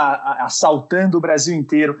está assaltando o Brasil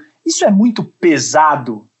inteiro, isso é muito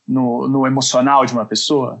pesado no emocional de uma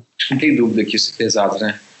pessoa? Não tem dúvida que isso é pesado,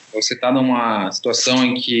 né? Você está numa situação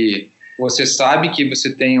em que você sabe que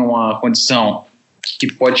você tem uma condição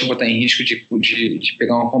que pode te botar em risco de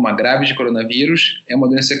pegar uma forma grave de coronavírus, é uma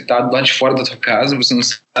doença que está do lado de fora da tua casa, você não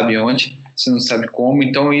sabe onde, você não sabe como,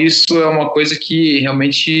 então isso é uma coisa que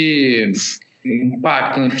realmente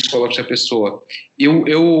impacta no psicológico da pessoa.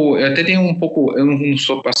 Eu até tenho um pouco, eu não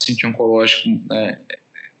sou paciente oncológico, né,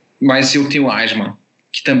 mas eu tenho asma,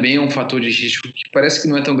 que também é um fator de risco, que parece que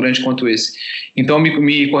não é tão grande quanto esse. Então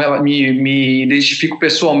me identifico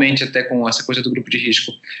pessoalmente até com essa coisa do grupo de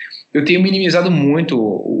risco. Eu tenho minimizado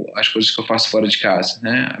muito as coisas que eu faço fora de casa,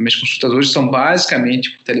 né? As minhas consultas hoje são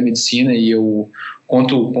basicamente por telemedicina e eu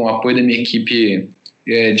conto com o apoio da minha equipe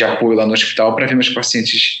de apoio lá no hospital para ver meus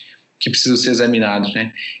pacientes que precisam ser examinados,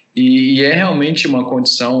 né? E é realmente uma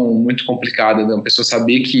condição muito complicada da pessoa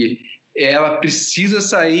saber que ela precisa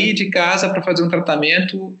sair de casa para fazer um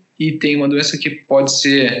tratamento e tem uma doença que pode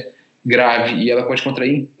ser grave e ela pode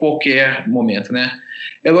contrair em qualquer momento, né?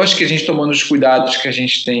 É lógico que a gente tomando os cuidados que a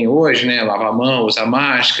gente tem hoje, né? Lavar a mão, usar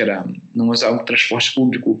máscara, não usar o transporte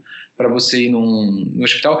público para você ir no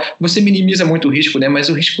hospital, você minimiza muito o risco, né? Mas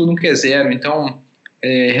o risco nunca é zero, então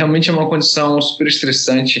realmente é uma condição super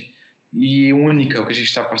estressante e única o que a gente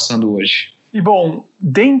está passando hoje. E bom,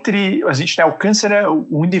 o câncer é o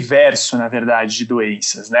universo, na verdade, de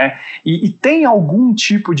doenças, né? E tem algum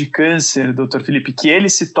tipo de câncer, doutor Felipe, que ele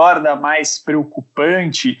se torna mais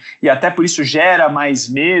preocupante e até por isso gera mais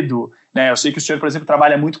medo, né? Eu sei que o senhor, por exemplo,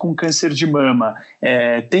 trabalha muito com câncer de mama.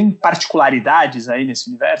 Tem particularidades aí nesse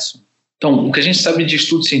universo? Então, o que a gente sabe de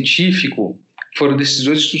estudo científico foram desses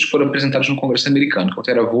dois estudos que foram apresentados no Congresso americano, que é o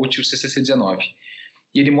TeraVolt e o CCC19.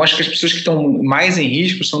 E ele mostra que as pessoas que estão mais em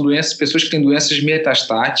risco são pessoas que têm doenças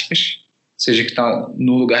metastáticas, ou seja, que estão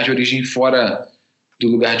no lugar de origem fora do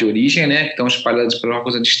lugar de origem, né, que estão espalhadas por uma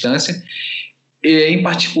coisa à distância, e, em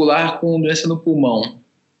particular com doença no pulmão.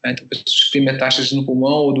 Né, então, pessoas que têm metástases no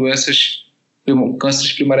pulmão ou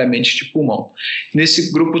cânceres primariamente de pulmão.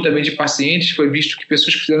 Nesse grupo também de pacientes foi visto que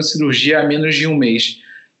pessoas que fizeram cirurgia há menos de um mês,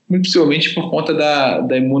 muito possivelmente por conta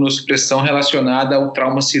da imunossupressão relacionada ao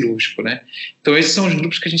trauma cirúrgico, né? Então esses são os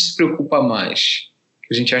grupos que a gente se preocupa mais,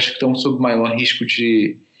 que a gente acha que estão sob maior risco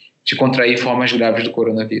de contrair formas graves do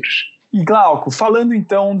coronavírus. E Glauco, falando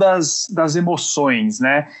então das emoções,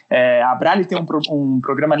 né? A Abrale tem um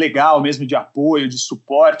programa legal mesmo de apoio, de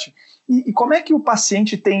suporte. E como é que o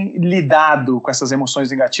paciente tem lidado com essas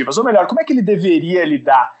emoções negativas? Ou melhor, como é que ele deveria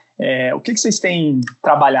lidar? O que vocês têm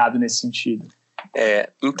trabalhado nesse sentido?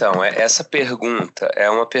 Então, essa pergunta é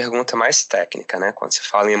uma pergunta mais técnica, né? Quando se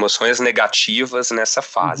fala em emoções negativas nessa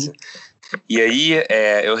fase. Uhum. E aí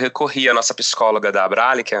eu recorri à nossa psicóloga da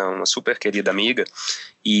Abrale, que é uma super querida amiga,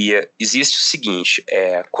 e existe o seguinte,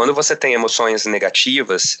 quando você tem emoções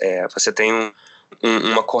negativas, você tem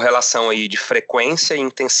uma correlação aí de frequência e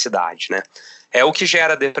intensidade, né? É o que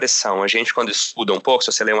gera depressão. A gente, quando estuda um pouco, se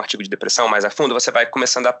você lê um artigo de depressão mais a fundo, você vai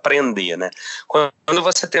começando a aprender, né? Quando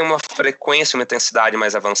você tem uma frequência, uma intensidade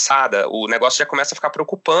mais avançada, o negócio já começa a ficar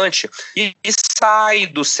preocupante e sai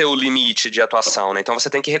do seu limite de atuação, né? Então você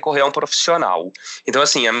tem que recorrer a um profissional. Então,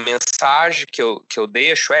 assim, a mensagem que eu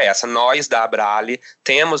deixo é essa: nós da Abrale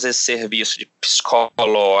temos esse serviço de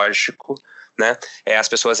psicológico, né? As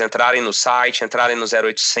pessoas entrarem no site, entrarem no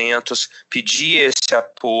 0800, pedir esse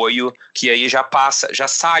apoio, que aí já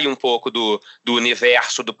sai um pouco do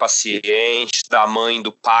universo do paciente, da mãe,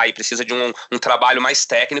 do pai, precisa de um trabalho mais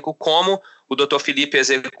técnico, como o Dr. Felipe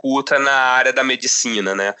executa na área da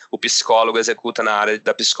medicina, né? O psicólogo executa na área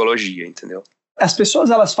da psicologia, entendeu? As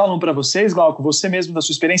pessoas, elas falam para vocês, Glauco, você mesmo da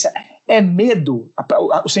sua experiência, é medo?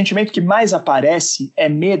 O sentimento que mais aparece é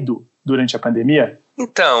medo durante a pandemia?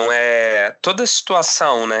 Então, toda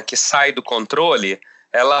situação, né, que sai do controle,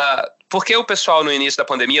 porque o pessoal no início da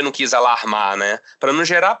pandemia não quis alarmar, né? Para não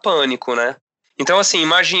gerar pânico, né? Então, assim,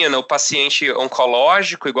 imagina o paciente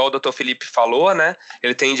oncológico, igual o Dr. Felipe falou, né?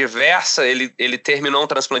 Ele tem ele terminou um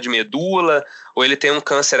transplante de medula, ou ele tem um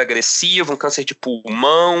câncer agressivo, um câncer de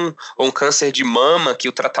pulmão, ou um câncer de mama, que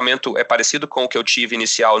o tratamento é parecido com o que eu tive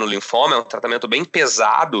inicial no linfoma, é um tratamento bem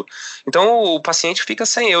pesado. Então, o paciente fica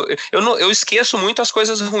sem... Eu esqueço muito as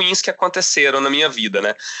coisas ruins que aconteceram na minha vida,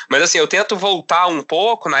 né? Mas, assim, eu tento voltar um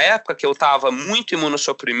pouco, na época que eu estava muito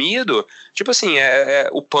imunossuprimido, tipo assim,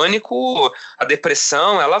 o pânico, a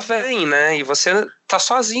depressão, ela vem, né? E você tá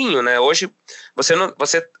sozinho, né? Hoje,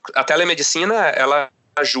 a telemedicina, ela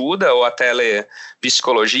ajuda, ou a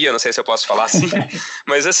telepsicologia, não sei se eu posso falar assim,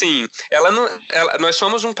 mas assim, nós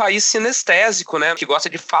somos um país sinestésico, né, que gosta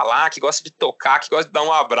de falar, que gosta de tocar, que gosta de dar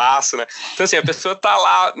um abraço, né, então assim, a pessoa tá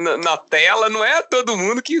lá na tela, não é todo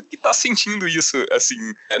mundo que tá sentindo isso, assim,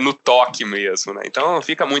 no toque mesmo, né, então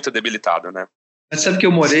fica muito debilitado, né. Mas sabe que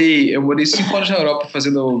eu morei 5 anos na Europa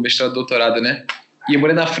fazendo mestrado e doutorado, né, e eu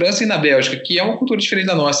morei na França e na Bélgica, que é uma cultura diferente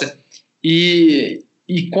da nossa,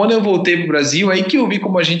 e quando eu voltei pro Brasil, aí que eu vi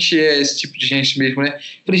como a gente é esse tipo de gente mesmo, né?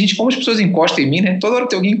 Falei, gente, como as pessoas encostam em mim, né? Toda hora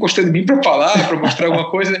tem alguém encostando em mim para falar, para mostrar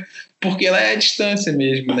alguma coisa, porque ela é a distância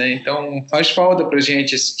mesmo, né? Então faz falta pra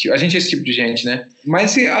gente, a gente é esse tipo de gente, né?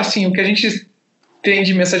 Mas, assim, o que a gente tem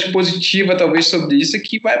de mensagem positiva, talvez, sobre isso é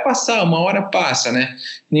que vai passar, uma hora passa, né?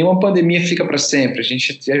 Nenhuma pandemia fica para sempre, a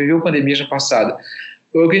gente já viveu pandemias no passado.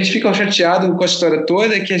 O que a gente fica chateado com a história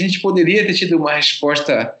toda é que a gente poderia ter tido uma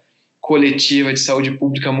resposta coletiva de saúde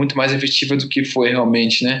pública muito mais efetiva do que foi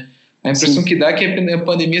realmente, né? A impressão que dá é que a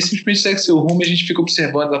pandemia simplesmente segue seu rumo e a gente fica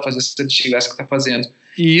observando ela fazer essa desgraça que está fazendo.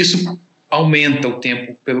 E isso aumenta o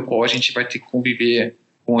tempo pelo qual a gente vai ter que conviver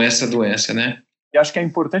com essa doença, né? E acho que é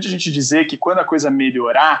importante a gente dizer que quando a coisa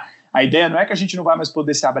melhorar, a ideia não é que a gente não vai mais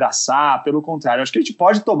poder se abraçar, pelo contrário, acho que a gente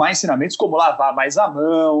pode tomar ensinamentos como lavar mais a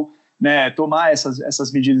mão, né, tomar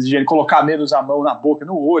essas medidas de higiene, colocar menos a mão na boca,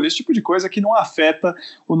 no olho, esse tipo de coisa que não afeta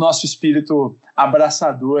o nosso espírito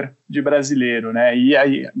abraçador de brasileiro, né? E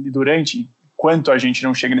aí, enquanto a gente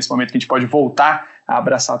não chega nesse momento que a gente pode voltar a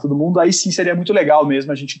abraçar todo mundo, aí sim seria muito legal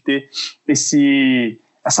mesmo a gente ter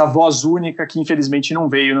essa voz única que infelizmente não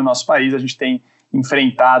veio no nosso país. A gente tem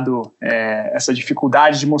enfrentado essa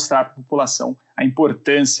dificuldade de mostrar para a população a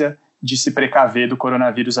importância de se precaver do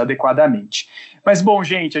coronavírus adequadamente. Mas, bom,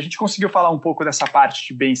 gente, a gente conseguiu falar um pouco dessa parte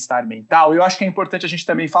de bem-estar mental, e eu acho que é importante a gente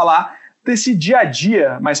também falar desse dia a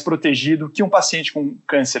dia mais protegido que um paciente com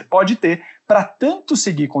câncer pode ter para tanto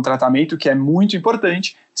seguir com o tratamento, que é muito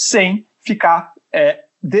importante, sem ficar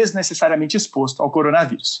desnecessariamente exposto ao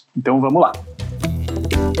coronavírus. Então, vamos lá.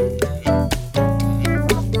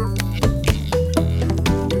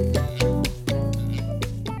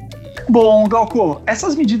 Bom, Glauco,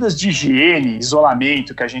 essas medidas de higiene,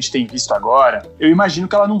 isolamento que a gente tem visto agora, eu imagino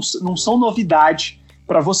que elas não são novidade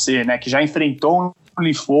para você, né? Que já enfrentou um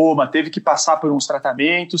linfoma, teve que passar por uns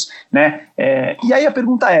tratamentos, né? E aí a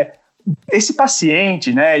pergunta é, esse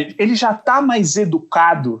paciente, né? Ele já está mais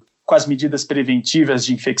educado com as medidas preventivas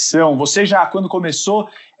de infecção? Você já, quando começou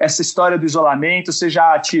essa história do isolamento, você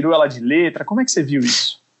já tirou ela de letra? Como é que você viu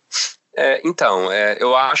isso? Então,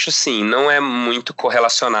 eu acho assim, não é muito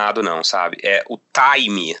correlacionado não, sabe? O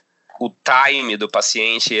time do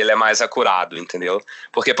paciente, ele é mais acurado, entendeu?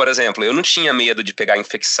 Porque, por exemplo, eu não tinha medo de pegar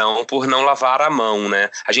infecção por não lavar a mão, né?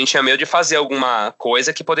 A gente tinha medo de fazer alguma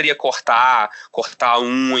coisa que poderia cortar a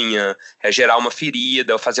unha, gerar uma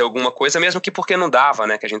ferida, ou fazer alguma coisa, mesmo que porque não dava,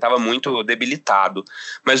 né? Que a gente estava muito debilitado.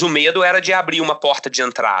 Mas o medo era de abrir uma porta de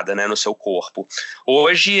entrada, né, no seu corpo.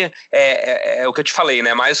 Hoje, é o que eu te falei,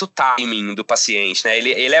 né? Mais o timing do paciente, né?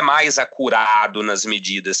 Ele é mais acurado nas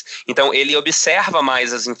medidas. Então, ele observa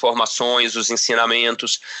mais as informações, os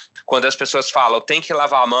ensinamentos. Quando as pessoas falam, tem que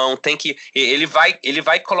lavar a mão, ele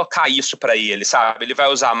vai colocar isso para ele, sabe? Ele vai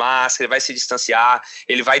usar máscara, ele vai se distanciar,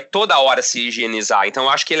 ele vai toda hora se higienizar. Então eu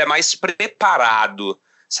acho que ele é mais preparado,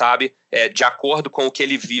 sabe? De acordo com o que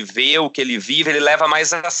ele viveu, o que ele vive, ele leva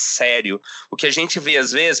mais a sério. O que a gente vê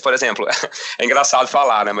às vezes, por exemplo, é engraçado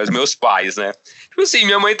falar, né? Mas meus pais, né? Tipo assim,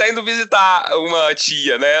 minha mãe tá indo visitar uma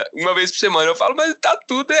tia, né? Uma vez por semana. Eu falo, mas tá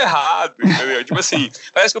tudo errado, entendeu? Tipo assim,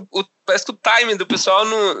 parece que o timing do pessoal,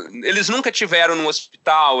 eles nunca tiveram no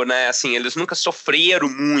hospital, né? Assim, eles nunca sofreram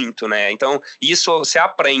muito, né? Então, isso você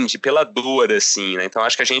aprende pela dor, assim, né? Então,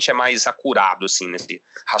 acho que a gente é mais acurado, assim, nesse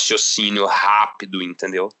raciocínio rápido,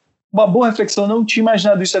 entendeu? Uma boa reflexão, não tinha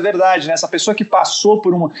imaginado isso, é verdade, né? Essa pessoa que passou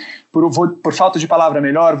por falta de palavra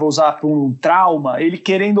melhor, vou usar por um trauma, ele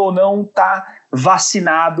querendo ou não tá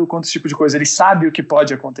vacinado contra esse tipo de coisa, ele sabe o que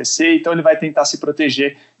pode acontecer, então ele vai tentar se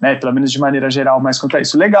proteger, né, pelo menos de maneira geral, mais contra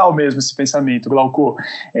isso. Legal mesmo esse pensamento, Glauco.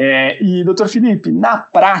 E, doutor Felipe, na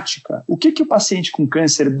prática, o que o paciente com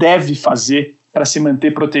câncer deve fazer para se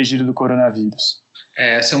manter protegido do coronavírus?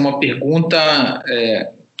 Essa é uma pergunta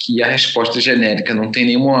que a resposta é genérica, não tem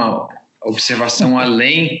nenhuma observação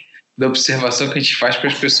além da observação que a gente faz para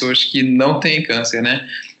as pessoas que não têm câncer, né?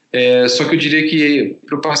 Só que eu diria que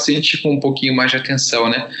para o paciente com um pouquinho mais de atenção,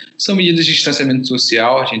 né? São medidas de distanciamento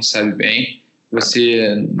social, a gente sabe bem,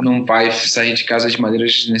 você não vai sair de casa de maneira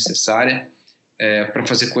desnecessária para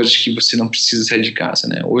fazer coisas que você não precisa sair de casa,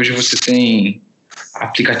 né? Hoje você tem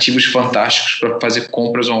aplicativos fantásticos para fazer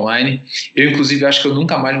compras online. Eu, inclusive, acho que eu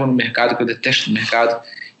nunca mais vou no mercado, porque eu detesto o mercado.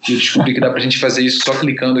 E eu descobri que dá pra gente fazer isso só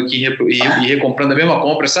clicando aqui e recomprando a mesma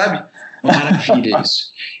compra, sabe? Uma maravilha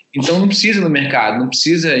isso. Então não precisa ir no mercado, não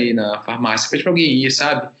precisa ir na farmácia, pede pra alguém ir,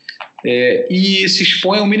 sabe? E se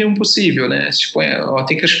expõe ao mínimo possível, né? Se expõe,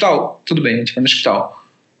 tem que ir ao hospital, tudo bem, a gente vai no hospital.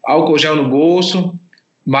 Álcool gel no bolso,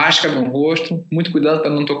 máscara no rosto, muito cuidado para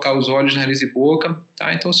não tocar os olhos, nariz e boca,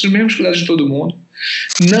 tá? Então, os mesmos cuidados de todo mundo.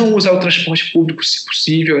 Não usar o transporte público, se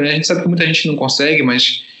possível, né? A gente sabe que muita gente não consegue,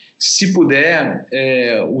 mas se puder,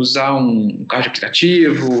 usar um carro de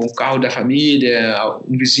aplicativo, um carro da família,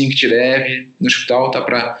 um vizinho que te leve no hospital,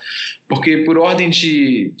 tá? Porque por ordem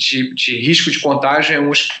de risco de contágio é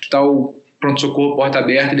um hospital pronto-socorro, porta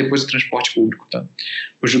aberta e depois o transporte público, tá?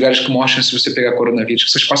 Os lugares que mostram se você pegar coronavírus,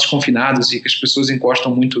 que são espaços confinados e que as pessoas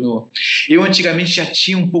encostam muito no... Eu antigamente já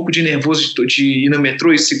tinha um pouco de nervoso de ir no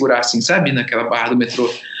metrô e segurar assim, sabe? Naquela barra do metrô.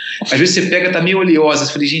 Às vezes você pega, tá meio oleosa,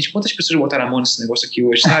 você fala, gente, quantas pessoas botaram a mão nesse negócio aqui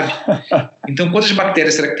hoje, sabe? Então, quantas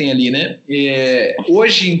bactérias será que tem ali, né?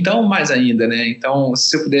 Hoje, então, mais ainda, né? Então,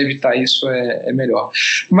 se eu puder evitar isso, é melhor.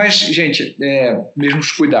 Mas, gente, mesmo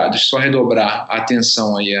os cuidados, só redobrar a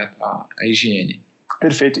atenção aí, a higiene.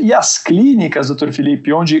 Perfeito. E as clínicas, doutor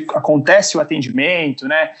Felipe, onde acontece o atendimento,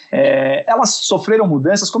 né? Elas sofreram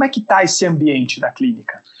mudanças? Como é que está esse ambiente da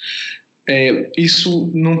clínica? Isso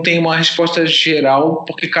não tem uma resposta geral,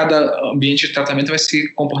 porque cada ambiente de tratamento vai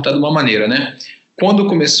se comportar de uma maneira, né? Quando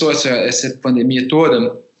começou essa pandemia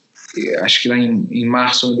toda, acho que lá em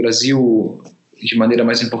março no Brasil, de maneira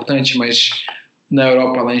mais importante, mas na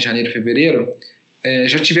Europa lá em janeiro e fevereiro,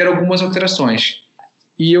 já tiveram algumas alterações.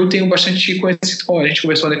 E eu tenho bastante conhecido, como a gente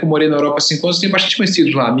conversou, né, que eu morei na Europa há 5 anos, eu tenho bastante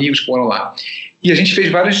conhecidos lá, amigos que moram lá. E a gente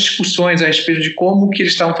fez várias discussões a respeito de como que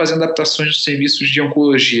eles estavam fazendo adaptações dos serviços de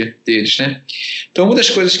oncologia deles, né? Então, uma das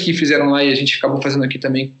coisas que fizeram lá, e a gente acabou fazendo aqui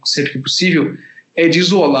também sempre que possível, é de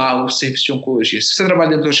isolar o serviço de oncologia. Se você trabalha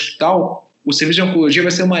dentro do hospital, o serviço de oncologia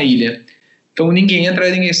vai ser uma ilha. Então, ninguém entra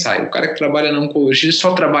e ninguém sai. O cara que trabalha na oncologia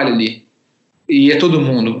só trabalha ali. E é todo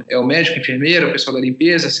mundo. É o médico, a enfermeira, o pessoal da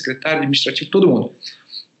limpeza, secretário, administrativo, todo mundo.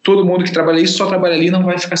 Todo mundo que trabalha ali, só trabalha ali, não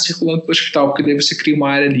vai ficar circulando pelo hospital, porque daí você cria uma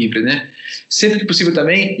área livre, né? Sempre que possível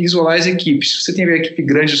também, isolar as equipes. Se você tem uma equipe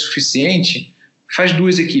grande o suficiente, faz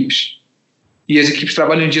 2 equipes. E as equipes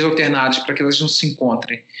trabalham em dias alternados, para que elas não se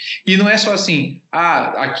encontrem. E não é só assim,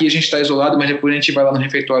 aqui a gente está isolado, mas depois a gente vai lá no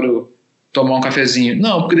refeitório tomar um cafezinho.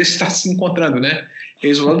 Não, porque daí você está se encontrando, né? É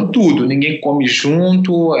isolado tudo, ninguém come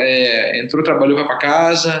junto, entrou, trabalhou, vai para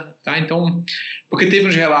casa, tá? Então, porque teve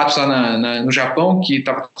uns relatos lá no Japão que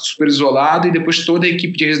estava super isolado e depois toda a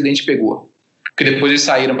equipe de residente pegou, porque depois eles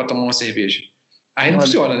saíram para tomar uma cerveja. Aí não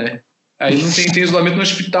funciona, né? Aí não tem isolamento no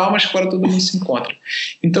hospital, mas fora todo mundo se encontra.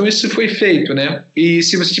 Então isso foi feito, né? E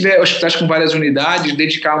se você tiver hospitais com várias unidades,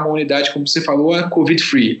 dedicar uma unidade, como você falou, a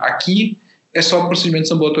COVID-free. Aqui é só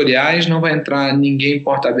procedimentos ambulatoriais, não vai entrar ninguém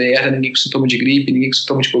porta aberta, ninguém com sintoma de gripe, ninguém com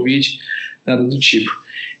sintoma de Covid, nada do tipo.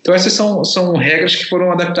 Então essas são regras que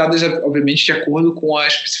foram adaptadas, obviamente, de acordo com a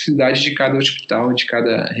especificidade de cada hospital,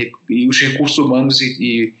 e os recursos humanos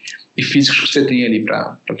e físicos que você tem ali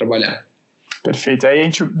para trabalhar. Perfeito. Aí a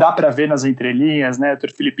gente dá para ver nas entrelinhas, né,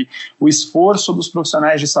 doutor Felipe, o esforço dos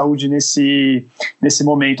profissionais de saúde nesse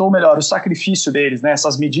momento, ou melhor, o sacrifício deles, né,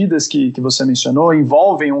 essas medidas que você mencionou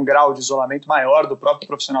envolvem um grau de isolamento maior do próprio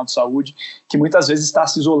profissional de saúde, que muitas vezes está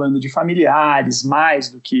se isolando de familiares, mais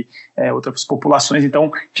do que outras populações.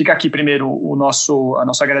 Então, fica aqui primeiro o nosso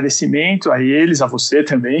agradecimento a eles, a você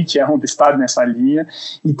também, que é um estado nessa linha,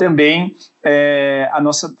 e também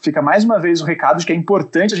fica mais uma vez o recado de que é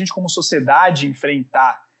importante a gente como sociedade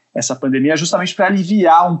enfrentar essa pandemia justamente para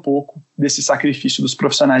aliviar um pouco desse sacrifício dos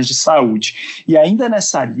profissionais de saúde. E ainda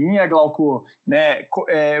nessa linha, Glauco, né,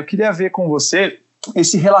 eu queria ver com você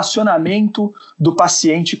esse relacionamento do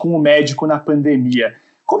paciente com o médico na pandemia.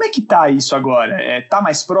 Como é que está isso agora? Está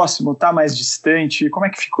mais próximo? Está mais distante? Como é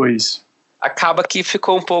que ficou isso? Acaba que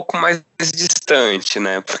ficou um pouco mais distante,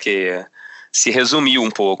 né? Porque se resumiu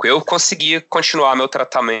um pouco. Eu consegui continuar meu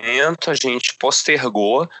tratamento, a gente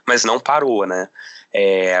postergou, mas não parou, né?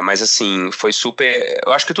 Mas assim, foi super...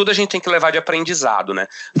 Eu acho que tudo a gente tem que levar de aprendizado, né?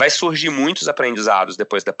 Vai surgir muitos aprendizados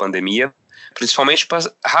depois da pandemia, principalmente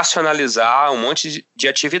para racionalizar um monte de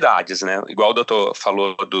atividades, né? Igual o doutor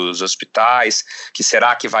falou dos hospitais, que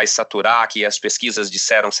será que vai saturar, que as pesquisas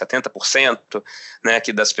disseram 70%, né,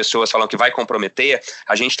 que das pessoas falam que vai comprometer.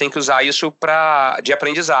 A gente tem que usar isso de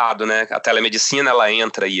aprendizado, né? A telemedicina, ela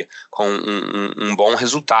entra aí com um bom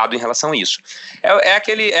resultado em relação a isso.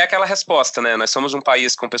 É aquela resposta, né? Nós somos um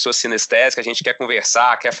país com pessoas sinestésicas, a gente quer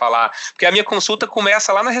conversar, quer falar, porque a minha consulta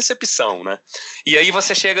começa lá na recepção, né? E aí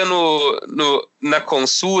você chega na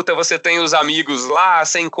consulta, você tem os amigos lá,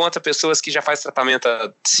 você encontra pessoas que já faz tratamento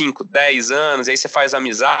há 5, 10 anos, e aí você faz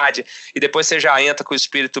amizade, e depois você já entra com o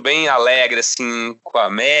espírito bem alegre, assim, com a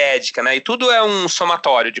médica, né? E tudo é um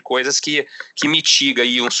somatório de coisas que mitiga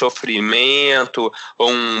aí um sofrimento, ou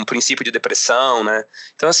um princípio de depressão, né?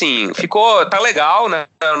 Então, assim, tá legal, né?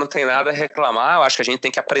 Não tem nada a reclamar, eu acho que a gente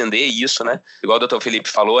tem que aprender isso, né? Igual o doutor Felipe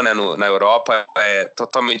falou, né? Na Europa é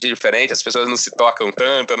totalmente diferente, as pessoas não se tocam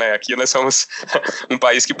tanto, né? Aqui nós somos um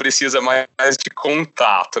país que precisa mais de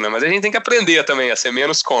contato, né? Mas a gente tem que aprender também a ser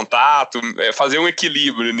menos contato, fazer um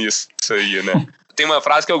equilíbrio nisso aí, né? Tem uma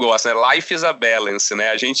frase que eu gosto, né? Life is a balance,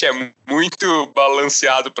 né? A gente é muito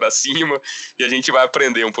balanceado para cima e a gente vai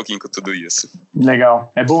aprender um pouquinho com tudo isso.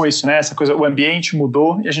 Legal. É bom isso, né? Essa coisa, o ambiente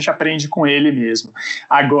mudou e a gente aprende com ele mesmo.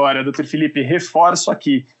 Agora, doutor Felipe, reforço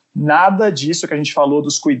aqui. nada disso que a gente falou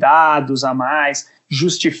dos cuidados a mais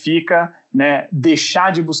justifica, né,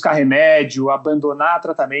 deixar de buscar remédio, abandonar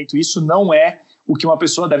tratamento. Isso não é o que uma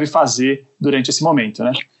pessoa deve fazer durante esse momento,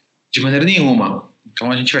 né? De maneira nenhuma.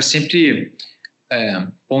 Então a gente vai sempre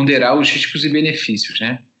ponderar os riscos e benefícios,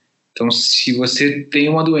 né? Então, se você tem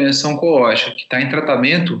uma doença oncológica que está em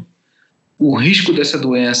tratamento, o risco dessa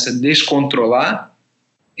doença descontrolar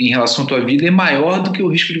em relação à tua vida é maior do que o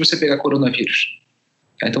risco de você pegar coronavírus.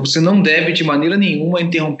 Então, você não deve, de maneira nenhuma,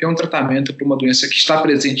 interromper um tratamento para uma doença que está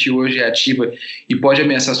presente hoje, é ativa e pode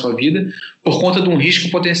ameaçar a sua vida, por conta de um risco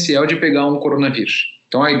potencial de pegar um coronavírus.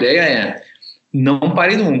 Então, a ideia é, não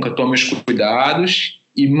pare nunca, tome os cuidados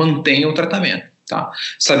e mantenha o tratamento. Tá?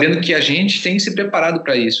 Sabendo que a gente tem se preparado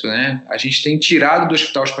para isso, né? A gente tem tirado do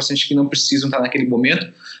hospital os pacientes que não precisam estar naquele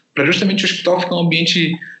momento, para justamente o hospital ficar um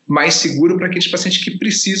ambiente mais seguro para aqueles pacientes que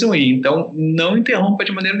precisam ir. Então, não interrompa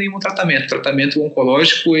de maneira nenhuma o tratamento. O tratamento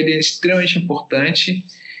oncológico ele é extremamente importante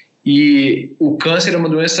e o câncer é uma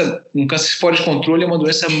doença, um câncer fora de controle é uma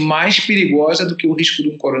doença mais perigosa do que o risco de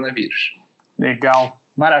um coronavírus. Legal.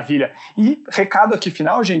 Maravilha. E recado aqui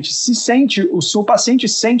final, gente, se o paciente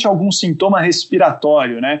sente algum sintoma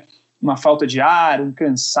respiratório, né? Uma falta de ar, um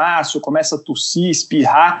cansaço, começa a tossir,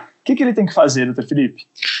 espirrar, o que ele tem que fazer, doutor Felipe?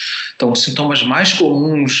 Então, os sintomas mais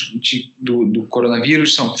comuns do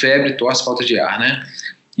coronavírus são febre, tosse, falta de ar, né?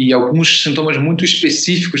 E alguns sintomas muito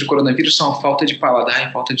específicos do coronavírus são a falta de paladar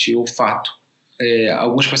e falta de olfato.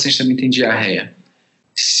 Alguns pacientes também têm diarreia.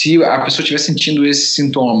 Se a pessoa estiver sentindo esses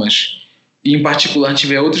sintomas e, em particular,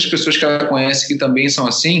 tiver outras pessoas que ela conhece que também são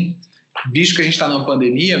assim, visto que a gente está numa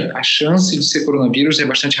pandemia, a chance de ser coronavírus é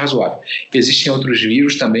bastante razoável. Existem outros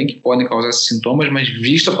vírus também que podem causar esses sintomas, mas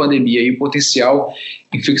visto a pandemia e o potencial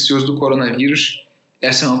infeccioso do coronavírus,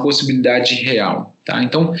 essa é uma possibilidade real. Tá?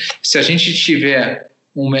 Então, se a gente tiver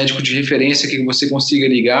um médico de referência que você consiga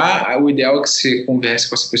ligar, o ideal é que você converse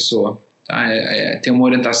com essa pessoa. Tá? Tem uma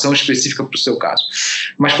orientação específica para o seu caso.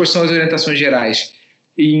 Mas quais são as orientações gerais?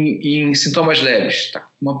 Em sintomas leves, tá?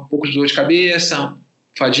 Um pouco de dor de cabeça,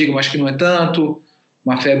 fadiga, mas que não é tanto,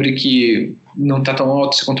 uma febre que não está tão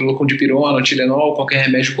alta, se controlou com dipirona, Tilenol, qualquer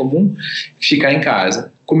remédio comum, ficar em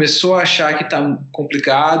casa. Começou a achar que está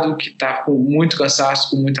complicado, que está com muito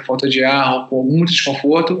cansaço, com muita falta de ar, com muito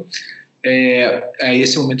desconforto,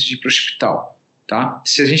 esse é o momento de ir para o hospital. Tá?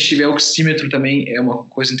 Se a gente tiver oxímetro também é uma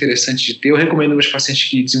coisa interessante de ter. Eu recomendo aos pacientes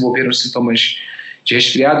que desenvolveram sintomas de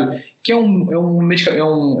resfriado, que é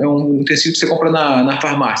um tecido que você compra na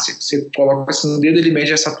farmácia. Você coloca assim no dedo, ele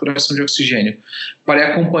mede a saturação de oxigênio. Para ir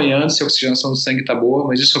acompanhando se a oxigenação do sangue está boa,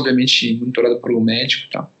 mas isso obviamente monitorado por um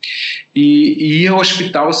médico. Tá? E ir ao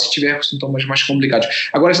hospital se tiver com sintomas mais complicados.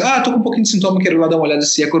 Agora, estou com um pouquinho de sintoma, quero lá dar uma olhada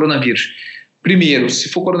se é coronavírus. Primeiro, se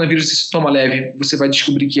for coronavírus e sintoma leve, você vai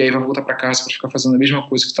descobrir que aí vai voltar para casa para ficar fazendo a mesma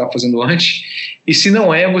coisa que estava fazendo antes. E se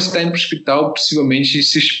não é, você está indo para o hospital, possivelmente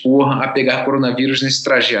se expor a pegar coronavírus nesse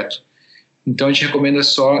trajeto. Então a gente recomenda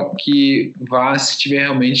só que vá se tiver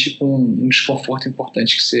realmente com um desconforto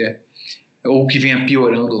importante ou que venha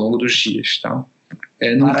piorando ao longo dos dias. Tá?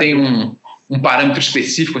 Não tem um parâmetro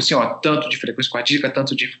específico, assim, tanto de frequência cardíaca,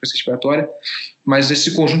 tanto de frequência respiratória, mas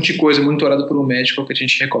esse conjunto de coisas monitorado por um médico é o que a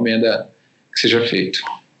gente recomenda que seja feito.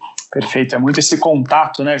 Perfeito, é muito esse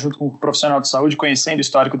contato, né, junto com o profissional de saúde, conhecendo o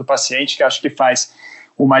histórico do paciente, que acho que faz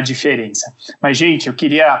uma diferença. Mas, gente, eu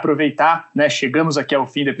queria aproveitar, né, chegamos aqui ao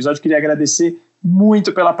fim do episódio, queria agradecer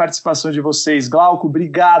muito pela participação de vocês. Glauco,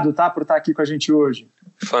 obrigado, tá, por estar aqui com a gente hoje.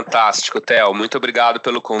 Fantástico, Theo. Muito obrigado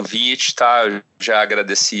pelo convite, tá? Eu já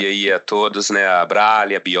agradeci aí a todos, né? A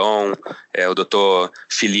Brali, a Bion, o doutor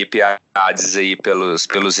Felipe Ades aí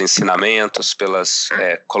pelos ensinamentos, pelas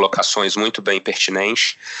colocações muito bem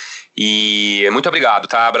pertinentes. E muito obrigado,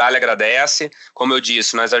 tá? A Brali agradece. Como eu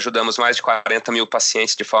disse, nós ajudamos mais de 40 mil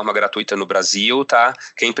pacientes de forma gratuita no Brasil, tá?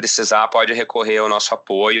 Quem precisar pode recorrer ao nosso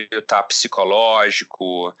apoio, tá?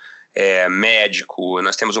 Psicológico, médico,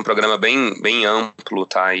 nós temos um programa bem amplo,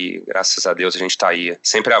 tá? E graças a Deus a gente está aí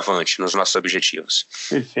sempre avante nos nossos objetivos.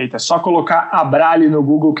 Perfeito, é só colocar a Brali no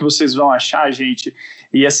Google que vocês vão achar, gente.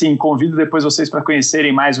 E assim, convido depois vocês para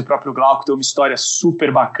conhecerem mais o próprio Glauco, tem uma história super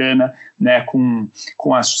bacana, né?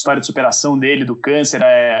 Com a história de superação dele, do câncer,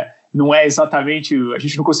 não é exatamente, a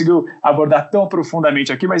gente não conseguiu abordar tão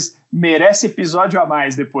profundamente aqui, mas merece episódio a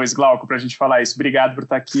mais depois, Glauco, para a gente falar isso. Obrigado por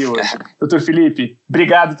estar aqui hoje. Doutor Felipe,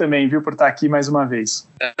 obrigado também, viu, por estar aqui mais uma vez.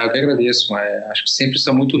 Eu que agradeço, acho que sempre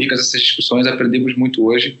são muito ricas essas discussões, aprendemos muito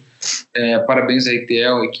hoje. Parabéns aí,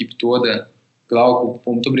 Theo, a equipe toda. Glauco,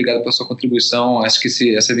 muito obrigado pela sua contribuição. Acho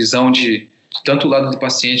que essa visão de tanto o lado do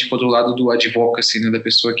paciente quanto o lado do advocacy, né, da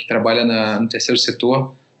pessoa que trabalha no terceiro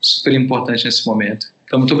setor, super importante nesse momento.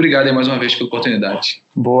 Então, muito obrigado aí mais uma vez pela oportunidade.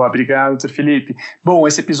 Boa, obrigado, doutor Felipe. Bom,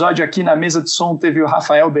 esse episódio aqui na mesa de som teve o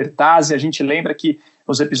Rafael Bertazzi. A gente lembra que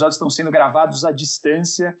os episódios estão sendo gravados à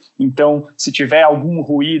distância, então se tiver algum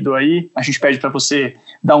ruído aí, a gente pede para você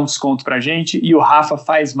dar um desconto para a gente. E o Rafa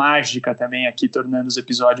faz mágica também aqui, tornando os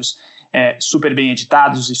episódios super bem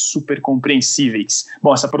editados e super compreensíveis.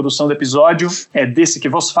 Bom, essa produção do episódio é desse que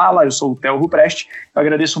vos fala, eu sou o Theo Ruprecht. Eu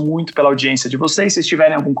agradeço muito pela audiência de vocês. Se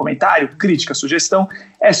tiverem algum comentário, crítica, sugestão,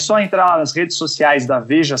 é só entrar lá nas redes sociais da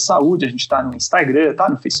Veja Saúde. A gente está no Instagram, está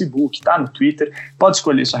no Facebook, está no Twitter. Pode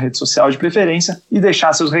escolher sua rede social de preferência e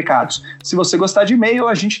deixar seus recados. Se você gostar de e-mail,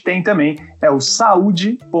 a gente tem também, o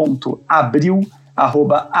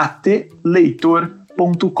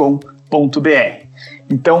saude.abril@atleitor.com.br.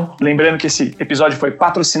 Então, lembrando que esse episódio foi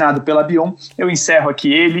patrocinado pela Bion, eu encerro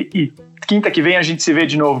aqui ele e quinta que vem a gente se vê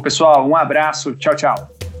de novo. Pessoal, um abraço, tchau,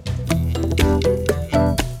 tchau.